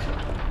don't think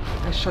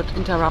I should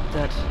interrupt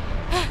that.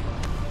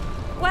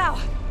 Wow,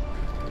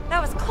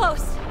 that was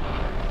close.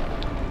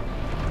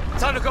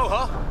 Time to go,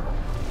 huh?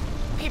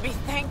 PB,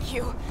 thank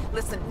you.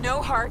 Listen,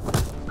 no heart.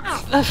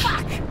 Oh,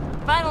 fuck!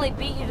 Finally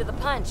beat you to the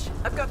punch.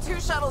 I've got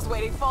 2 shuttles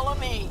waiting. Follow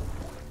me.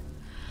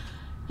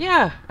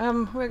 Yeah,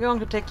 we're going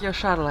to take your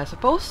shuttle, I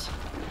suppose.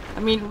 I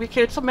mean, we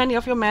killed so many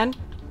of your men.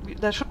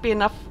 There should be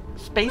enough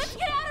space. Let's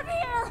get out of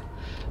here!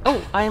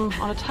 Oh, I'm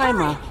on a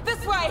timer. Hurry,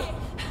 this way.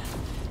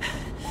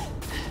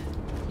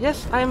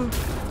 Yes, I'm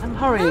Move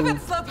hurrying. it,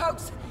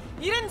 slowpokes.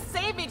 You didn't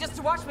save me just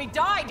to watch me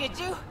die, did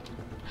you?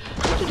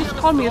 Did you just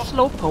call me a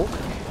slowpoke?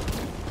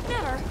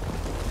 Never.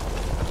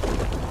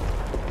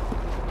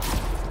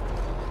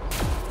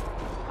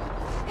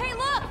 Hey,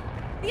 look!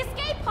 The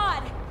escape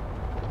pod!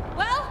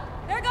 Well,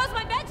 there goes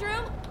my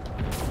bedroom.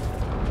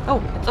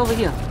 Oh, it's over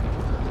here.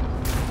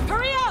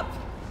 Hurry up!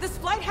 This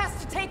flight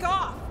has to take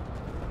off.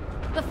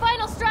 The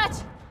final stretch!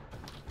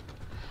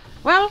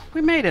 Well,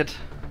 we made it.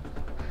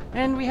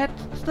 And we had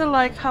still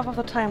like half of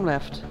the time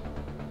left.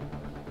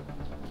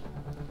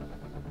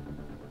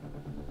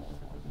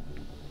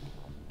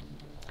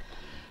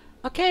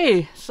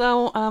 Okay,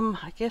 so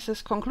I guess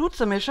this concludes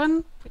the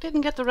mission. We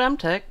didn't get the RAM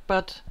tech,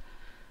 but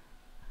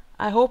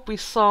I hope we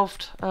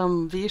solved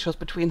the issues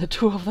between the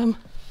two of them.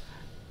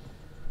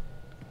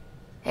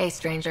 Hey,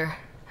 stranger.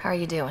 How are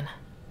you doing?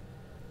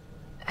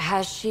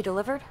 Has she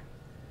delivered?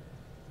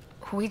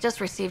 We just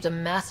received a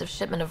massive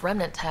shipment of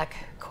remnant tech.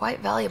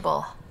 Quite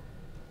valuable.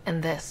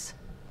 And this.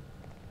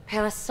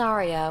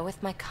 Pelisaria,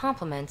 with my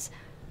compliments.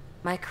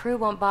 My crew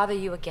won't bother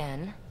you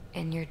again,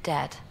 and you're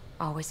dead.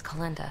 Always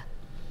Kalinda.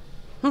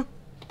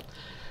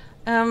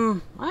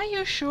 Are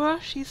you sure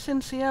she's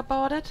sincere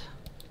about it?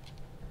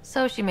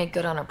 So she made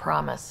good on her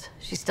promise.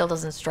 She still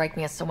doesn't strike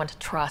me as someone to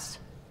trust.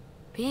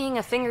 Being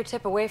a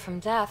fingertip away from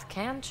death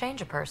can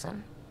change a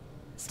person.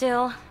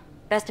 Still,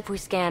 best if we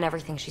scan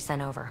everything she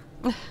sent over.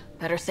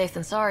 Better safe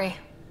than sorry.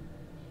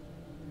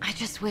 I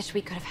just wish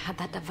we could have had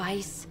that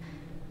device.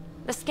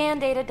 The scan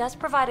data does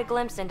provide a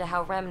glimpse into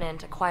how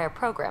Remnant acquire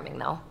programming,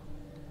 though.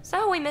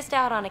 So we missed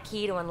out on a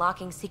key to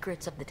unlocking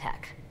secrets of the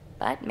tech.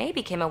 But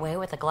maybe came away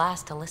with a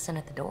glass to listen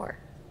at the door.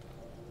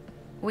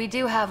 We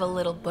do have a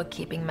little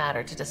bookkeeping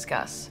matter to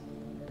discuss.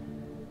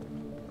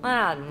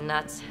 Ah,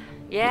 nuts.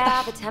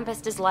 Yeah, the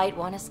Tempest is light,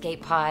 one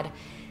escape pod.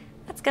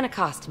 That's gonna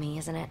cost me,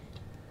 isn't it?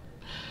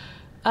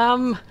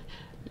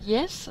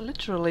 Yes,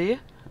 literally.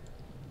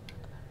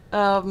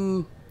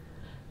 I'm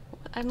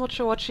not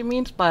sure what she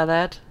means by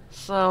that,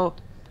 so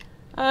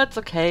it's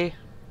okay.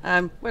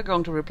 We're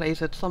going to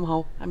replace it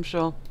somehow, I'm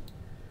sure.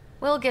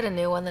 We'll get a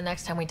new one the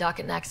next time we dock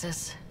at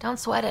Nexus. Don't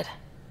sweat it.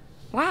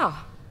 Wow.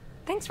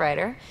 Thanks,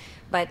 Ryder.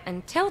 But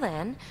until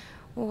then,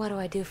 what do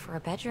I do for a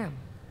bedroom?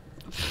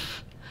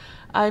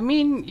 I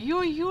mean,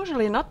 you're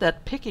usually not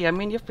that picky. I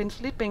mean, you've been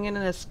sleeping in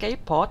an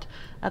escape pod.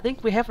 I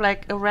think we have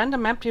like a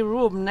random empty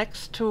room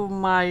next to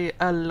my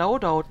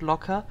loadout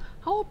locker.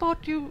 How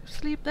about you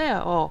sleep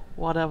there or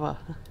whatever?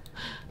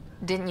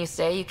 Didn't you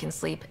say you can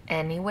sleep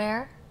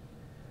anywhere?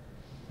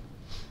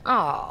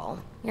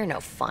 Oh, you're no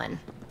fun.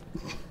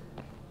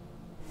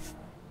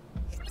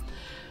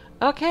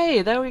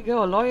 Okay, there we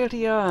go.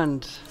 Loyalty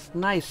earned.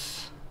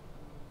 Nice.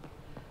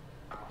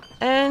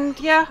 And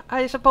yeah,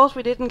 I suppose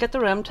we didn't get the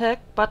REM tech,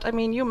 but I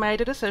mean, you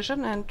made a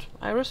decision and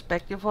I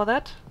respect you for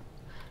that.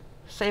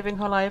 Saving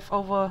her life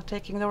over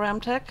taking the REM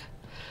tech.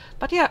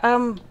 But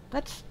yeah,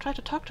 let's try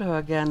to talk to her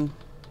again.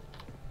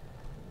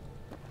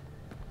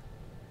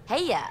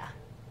 Hey,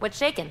 what's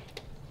shaking?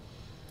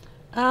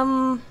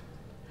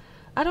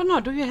 I don't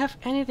know, do you have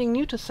anything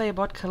new to say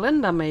about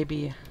Kalinda,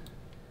 maybe?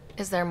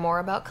 Is there more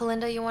about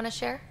Kalinda you want to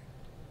share?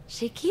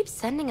 She keeps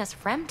sending us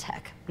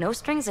Remtech, no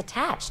strings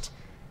attached.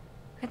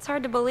 It's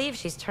hard to believe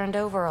she's turned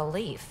over a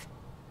leaf.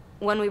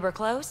 When we were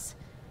close,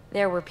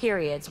 there were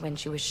periods when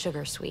she was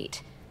sugar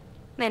sweet.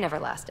 They never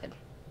lasted.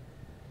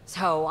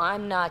 So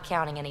I'm not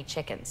counting any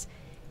chickens.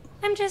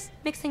 I'm just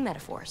mixing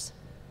metaphors.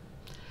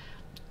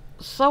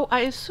 So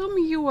I assume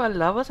you were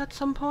lovers at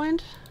some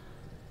point?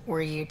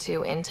 Were you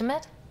two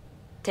intimate?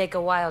 Take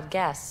a wild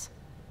guess.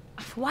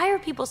 Why are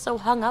people so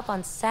hung up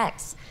on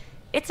sex?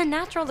 It's a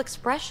natural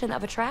expression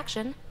of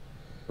attraction.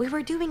 We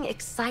were doing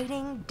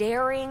exciting,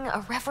 daring,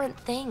 irreverent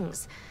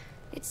things.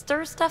 It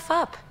stirs stuff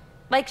up.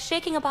 Like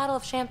shaking a bottle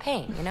of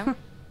champagne, you know?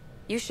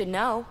 You should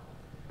know.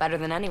 Better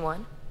than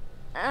anyone.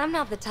 I'm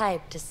not the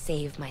type to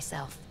save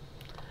myself.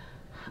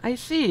 I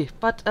see,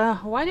 but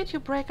why did you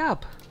break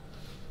up?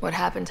 What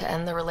happened to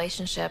end the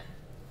relationship?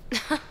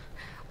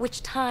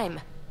 Which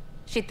time?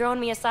 She'd thrown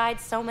me aside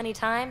so many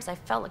times, I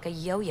felt like a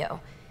yo-yo.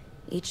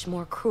 Each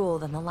more cruel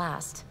than the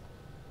last.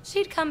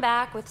 She'd come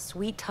back with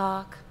sweet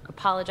talk,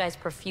 apologize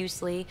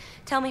profusely,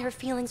 tell me her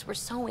feelings were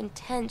so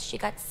intense she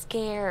got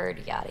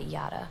scared, yada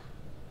yada.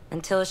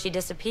 Until she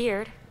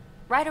disappeared,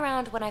 right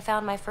around when I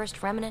found my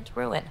first remnant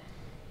ruin.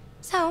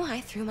 So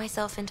I threw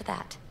myself into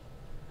that.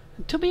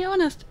 To be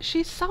honest,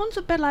 she sounds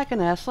a bit like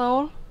an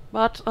asshole,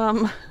 but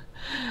I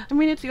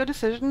mean, it's your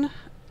decision.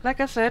 Like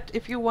I said,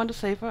 if you want to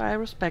save her, I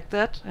respect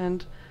that,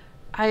 and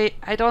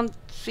I don't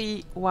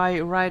see why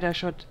Ryder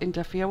should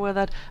interfere with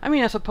that. I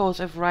mean, I suppose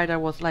if Ryder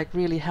was like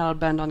really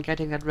hell-bent on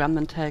getting that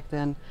remnant tag,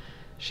 then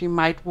she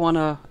might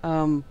wanna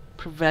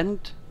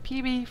prevent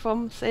PB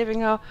from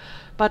saving her.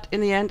 But in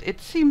the end, it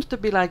seems to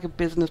be like a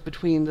business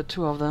between the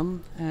two of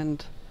them,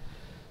 and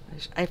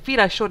I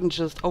feel I shouldn't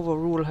just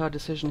overrule her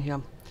decision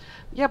here.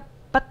 Yeah,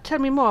 but tell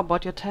me more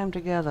about your time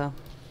together.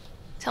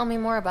 Tell me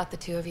more about the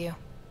two of you.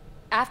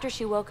 After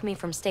she woke me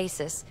from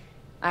stasis,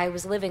 I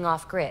was living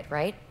off-grid,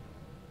 right?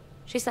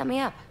 She set me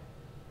up.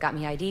 Got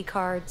me ID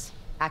cards,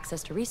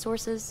 access to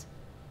resources.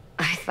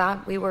 I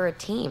thought we were a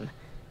team.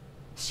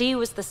 She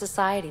was the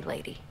society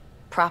lady.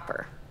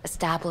 Proper,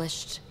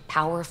 established,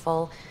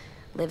 powerful,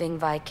 living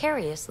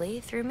vicariously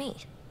through me.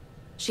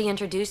 She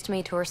introduced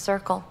me to her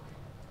circle,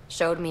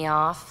 showed me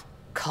off,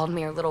 called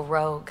me her little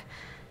rogue.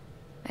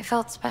 I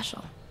felt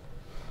special.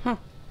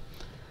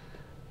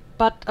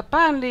 But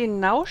apparently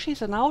now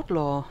she's an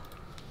outlaw.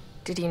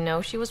 Did you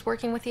know she was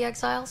working with the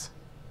Exiles?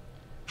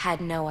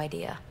 Had no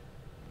idea.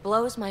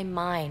 Blows my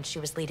mind she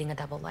was leading a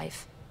double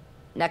life.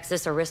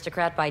 Nexus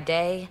aristocrat by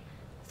day,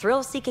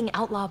 thrill-seeking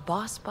outlaw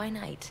boss by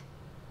night.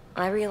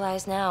 I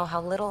realize now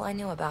how little I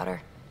knew about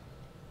her.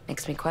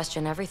 Makes me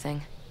question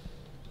everything.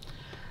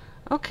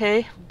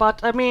 Okay,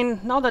 but I mean,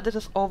 now that this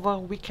is over,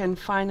 we can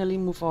finally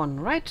move on,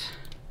 right?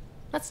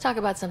 Let's talk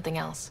about something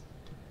else.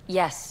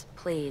 Yes,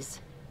 please.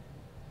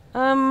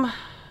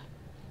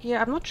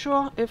 Yeah, I'm not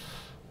sure if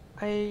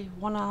I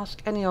wanna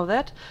ask any of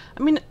that.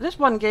 I mean, this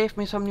one gave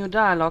me some new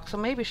dialogue, so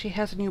maybe she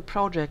has a new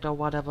project or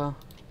whatever.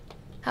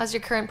 How's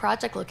your current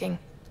project looking?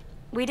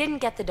 We didn't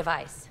get the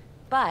device,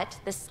 but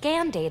the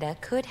scan data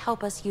could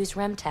help us use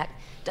Remtech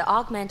to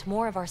augment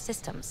more of our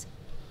systems.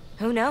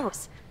 Who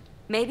knows?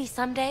 Maybe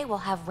someday we'll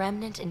have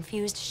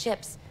remnant-infused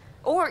ships,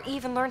 or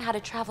even learn how to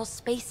travel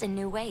space in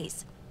new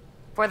ways.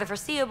 For the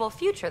foreseeable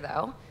future,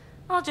 though,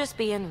 I'll just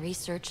be in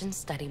research and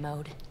study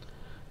mode.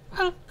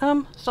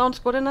 Well, sounds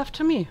good enough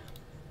to me.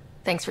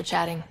 Thanks for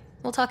chatting.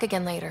 We'll talk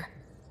again later.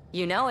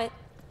 You know it.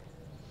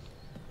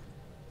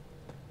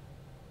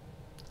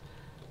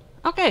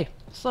 Okay,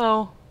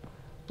 so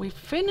we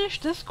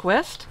finished this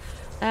quest,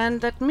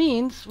 and that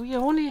means we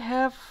only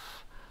have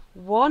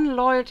one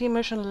loyalty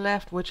mission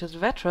left, which is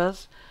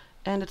Vetras,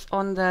 and it's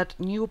on that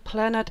new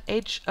planet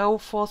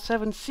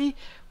HO47C,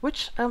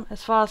 which,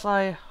 as far as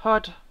I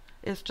heard,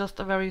 is just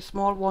a very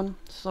small one,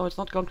 so it's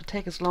not going to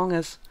take as long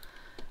as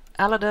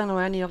Aladdin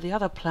or any of the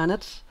other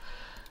planets.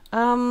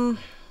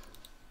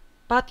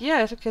 But yeah,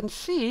 as you can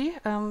see,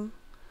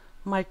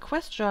 my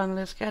quest journal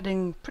is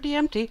getting pretty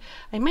empty.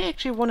 I may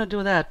actually want to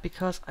do that,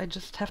 because I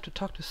just have to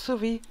talk to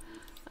Suvi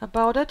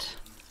about it.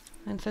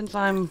 And since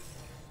I'm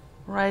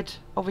right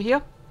over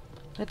here,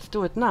 let's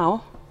do it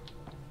now.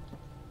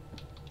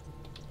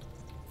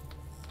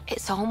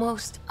 It's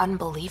almost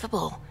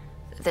unbelievable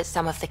that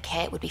some of the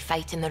Ket would be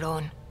fighting their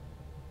own.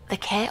 The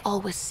Ket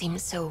always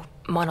seems so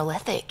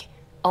monolithic,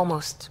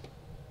 almost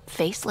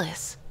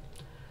faceless.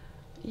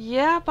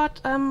 Yeah,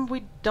 but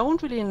we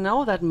don't really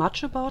know that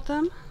much about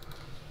them.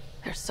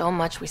 There's so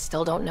much we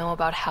still don't know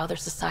about how their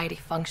society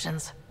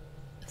functions.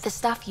 The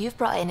stuff you've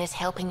brought in is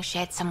helping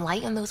shed some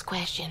light on those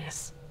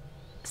questions.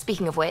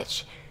 Speaking of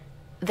which,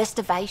 this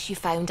device you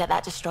found at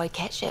that destroyed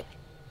Ket ship,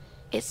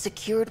 it's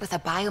secured with a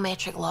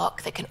biometric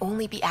lock that can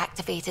only be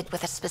activated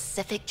with a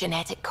specific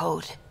genetic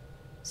code.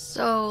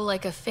 So,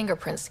 like a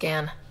fingerprint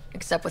scan,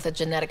 except with a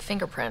genetic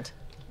fingerprint.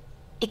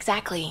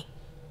 Exactly.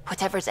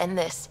 Whatever's in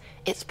this,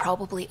 it's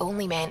probably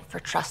only meant for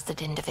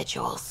trusted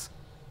individuals.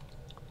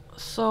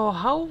 So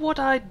how would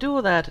I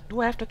do that?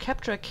 Do I have to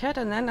capture a cat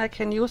and then I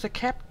can use the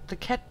cat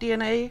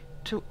DNA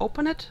to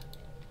open it?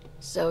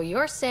 So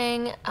you're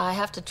saying I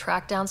have to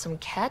track down some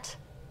Ket?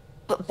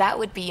 But that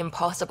would be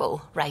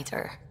impossible,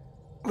 Ryder.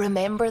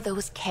 Remember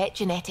those Ket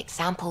genetic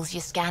samples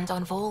you scanned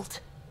on Vold?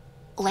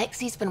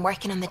 Lexi's been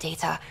working on the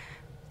data,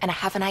 and I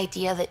have an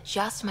idea that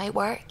just might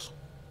work.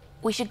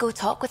 We should go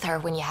talk with her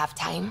when you have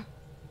time.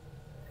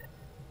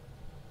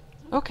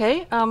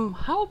 Okay,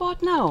 how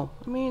about now?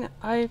 I mean,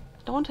 I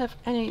don't have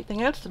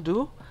anything else to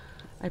do.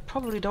 I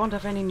probably don't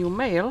have any new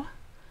mail.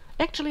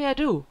 Actually, I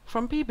do,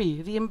 from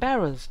BB, the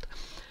embarrassed.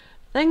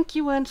 Thank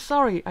you and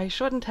sorry, I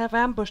shouldn't have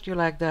ambushed you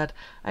like that.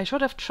 I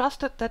should have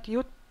trusted that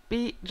you'd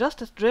be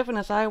just as driven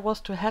as I was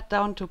to head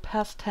down to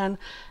Pass 10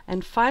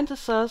 and find the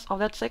source of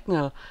that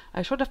signal.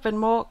 I should have been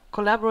more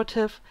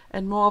collaborative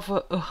and more of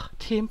a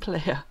team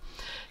player.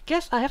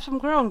 Guess I have some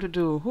growing to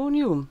do, who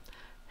knew?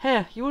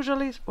 Hey,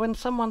 usually when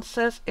someone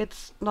says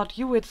it's not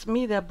you, it's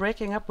me, they're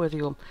breaking up with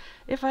you.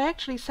 If I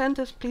actually sent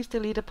this, please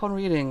delete upon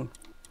reading.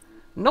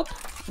 Nope,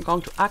 I'm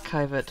going to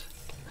archive it.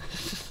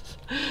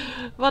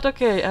 But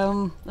okay,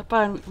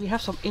 apparently we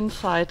have some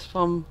insight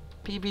from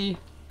PB.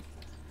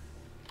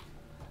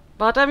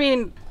 But I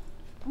mean,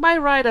 my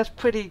rider's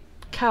pretty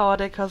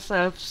chaotic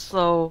herself,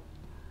 so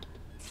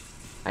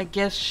I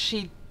guess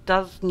she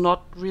does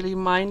not really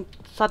mind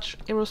such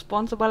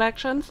irresponsible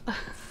actions.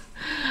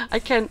 I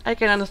can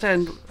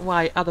understand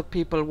why other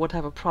people would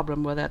have a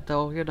problem with that,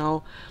 though, you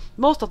know.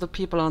 Most of the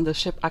people on the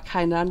ship are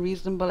kinda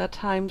unreasonable at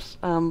times,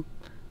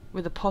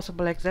 with the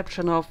possible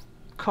exception of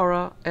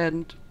Korra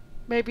and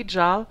maybe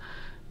Jal.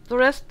 The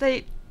rest,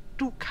 they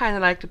do kinda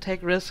like to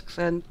take risks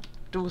and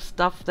do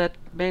stuff that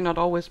may not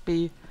always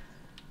be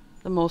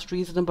the most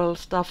reasonable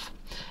stuff.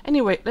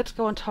 Anyway, let's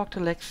go and talk to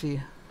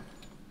Lexi.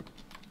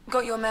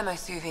 Got your memo,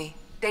 Suvi.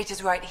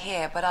 Data's right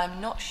here, but I'm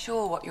not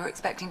sure what you're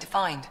expecting to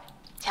find.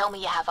 Tell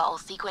me you have it all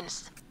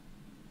sequenced.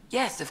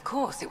 Yes, of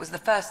course. It was the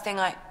first thing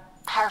I...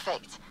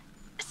 Perfect.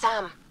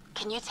 Sam,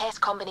 can you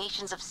test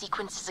combinations of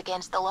sequences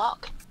against the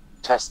lock?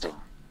 Testing.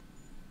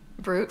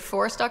 Brute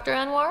force, Dr.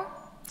 Anwar?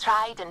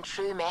 Tried and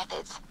true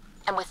methods.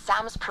 And with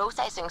Sam's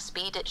processing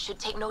speed, it should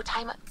take no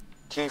time.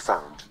 Key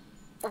found.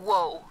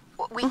 Whoa.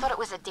 We thought it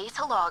was a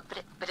data log,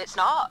 but it's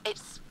not.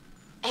 It's...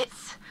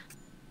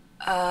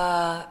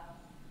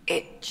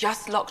 It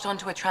just locked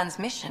onto a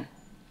transmission.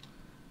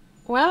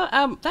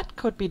 Well, that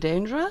could be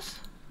dangerous.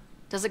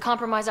 Does it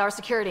compromise our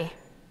security?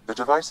 The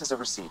device is a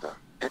receiver.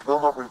 It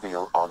will not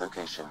reveal our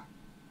location.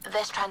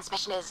 This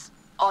transmission is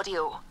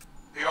audio.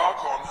 The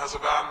Archon has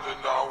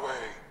abandoned our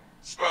way,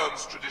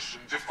 spurns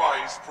tradition,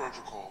 defies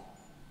protocol.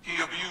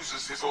 He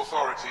abuses his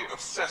authority,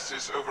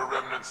 obsesses over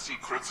Remnant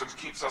secrets, and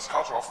keeps us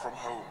cut off from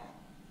home.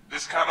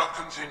 This cannot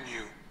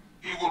continue.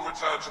 He will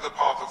return to the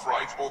path of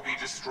right or be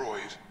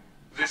destroyed.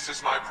 This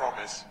is my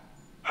promise.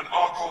 An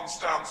Archon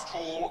stands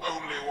tall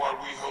only while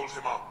we hold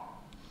him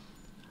up.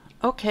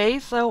 Okay,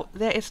 so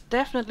there is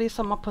definitely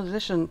some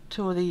opposition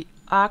to the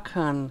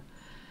Archon.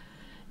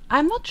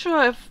 I'm not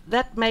sure if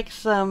that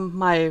makes them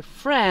my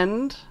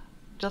friend,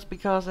 just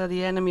because they're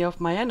the enemy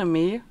of my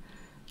enemy.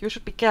 You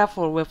should be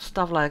careful with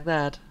stuff like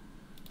that.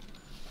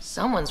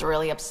 Someone's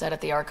really upset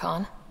at the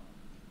Archon.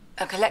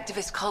 A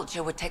collectivist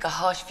culture would take a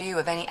harsh view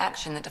of any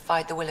action that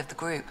defied the will of the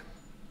group.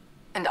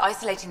 And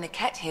isolating the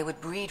Ket here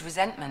would breed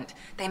resentment.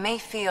 They may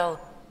feel...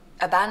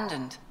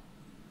 abandoned.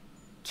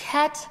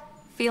 Ket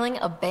feeling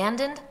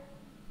abandoned?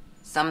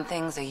 Some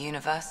things are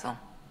universal.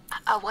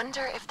 I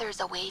wonder if there's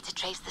a way to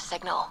trace the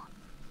signal.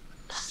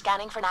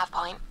 Scanning for nav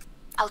point.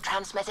 I'll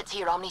transmit it to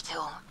your Omni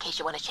tool, in case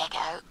you want to check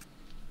it out.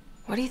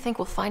 What do you think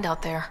we'll find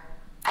out there?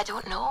 I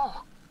don't know.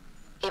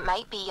 It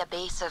might be a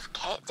base of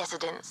Ket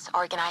dissidents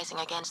organizing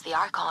against the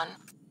Archon.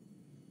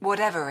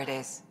 Whatever it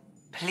is,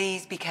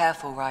 please be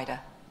careful, Ryder.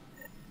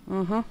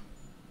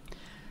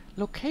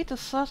 Locate the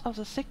source of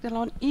the signal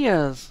on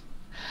ears.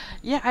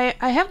 Yeah,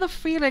 I have the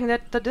feeling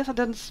that the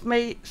dissidents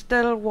may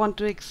still want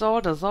to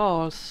exalt us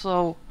all,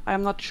 so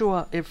I'm not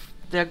sure if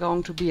they're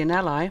going to be an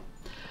ally.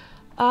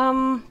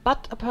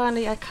 But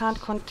apparently I can't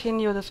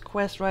continue this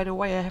quest right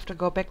away. I have to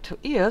go back to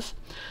ears.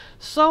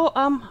 So,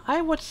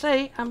 I would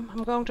say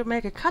I'm going to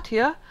make a cut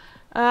here.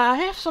 I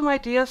have some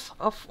ideas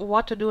of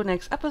what to do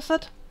next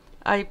episode.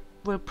 I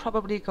will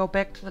probably go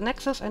back to the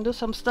Nexus and do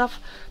some stuff.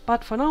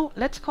 But for now,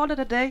 let's call it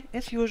a day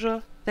as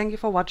usual. Thank you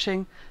for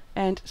watching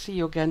and see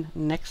you again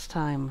next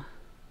time.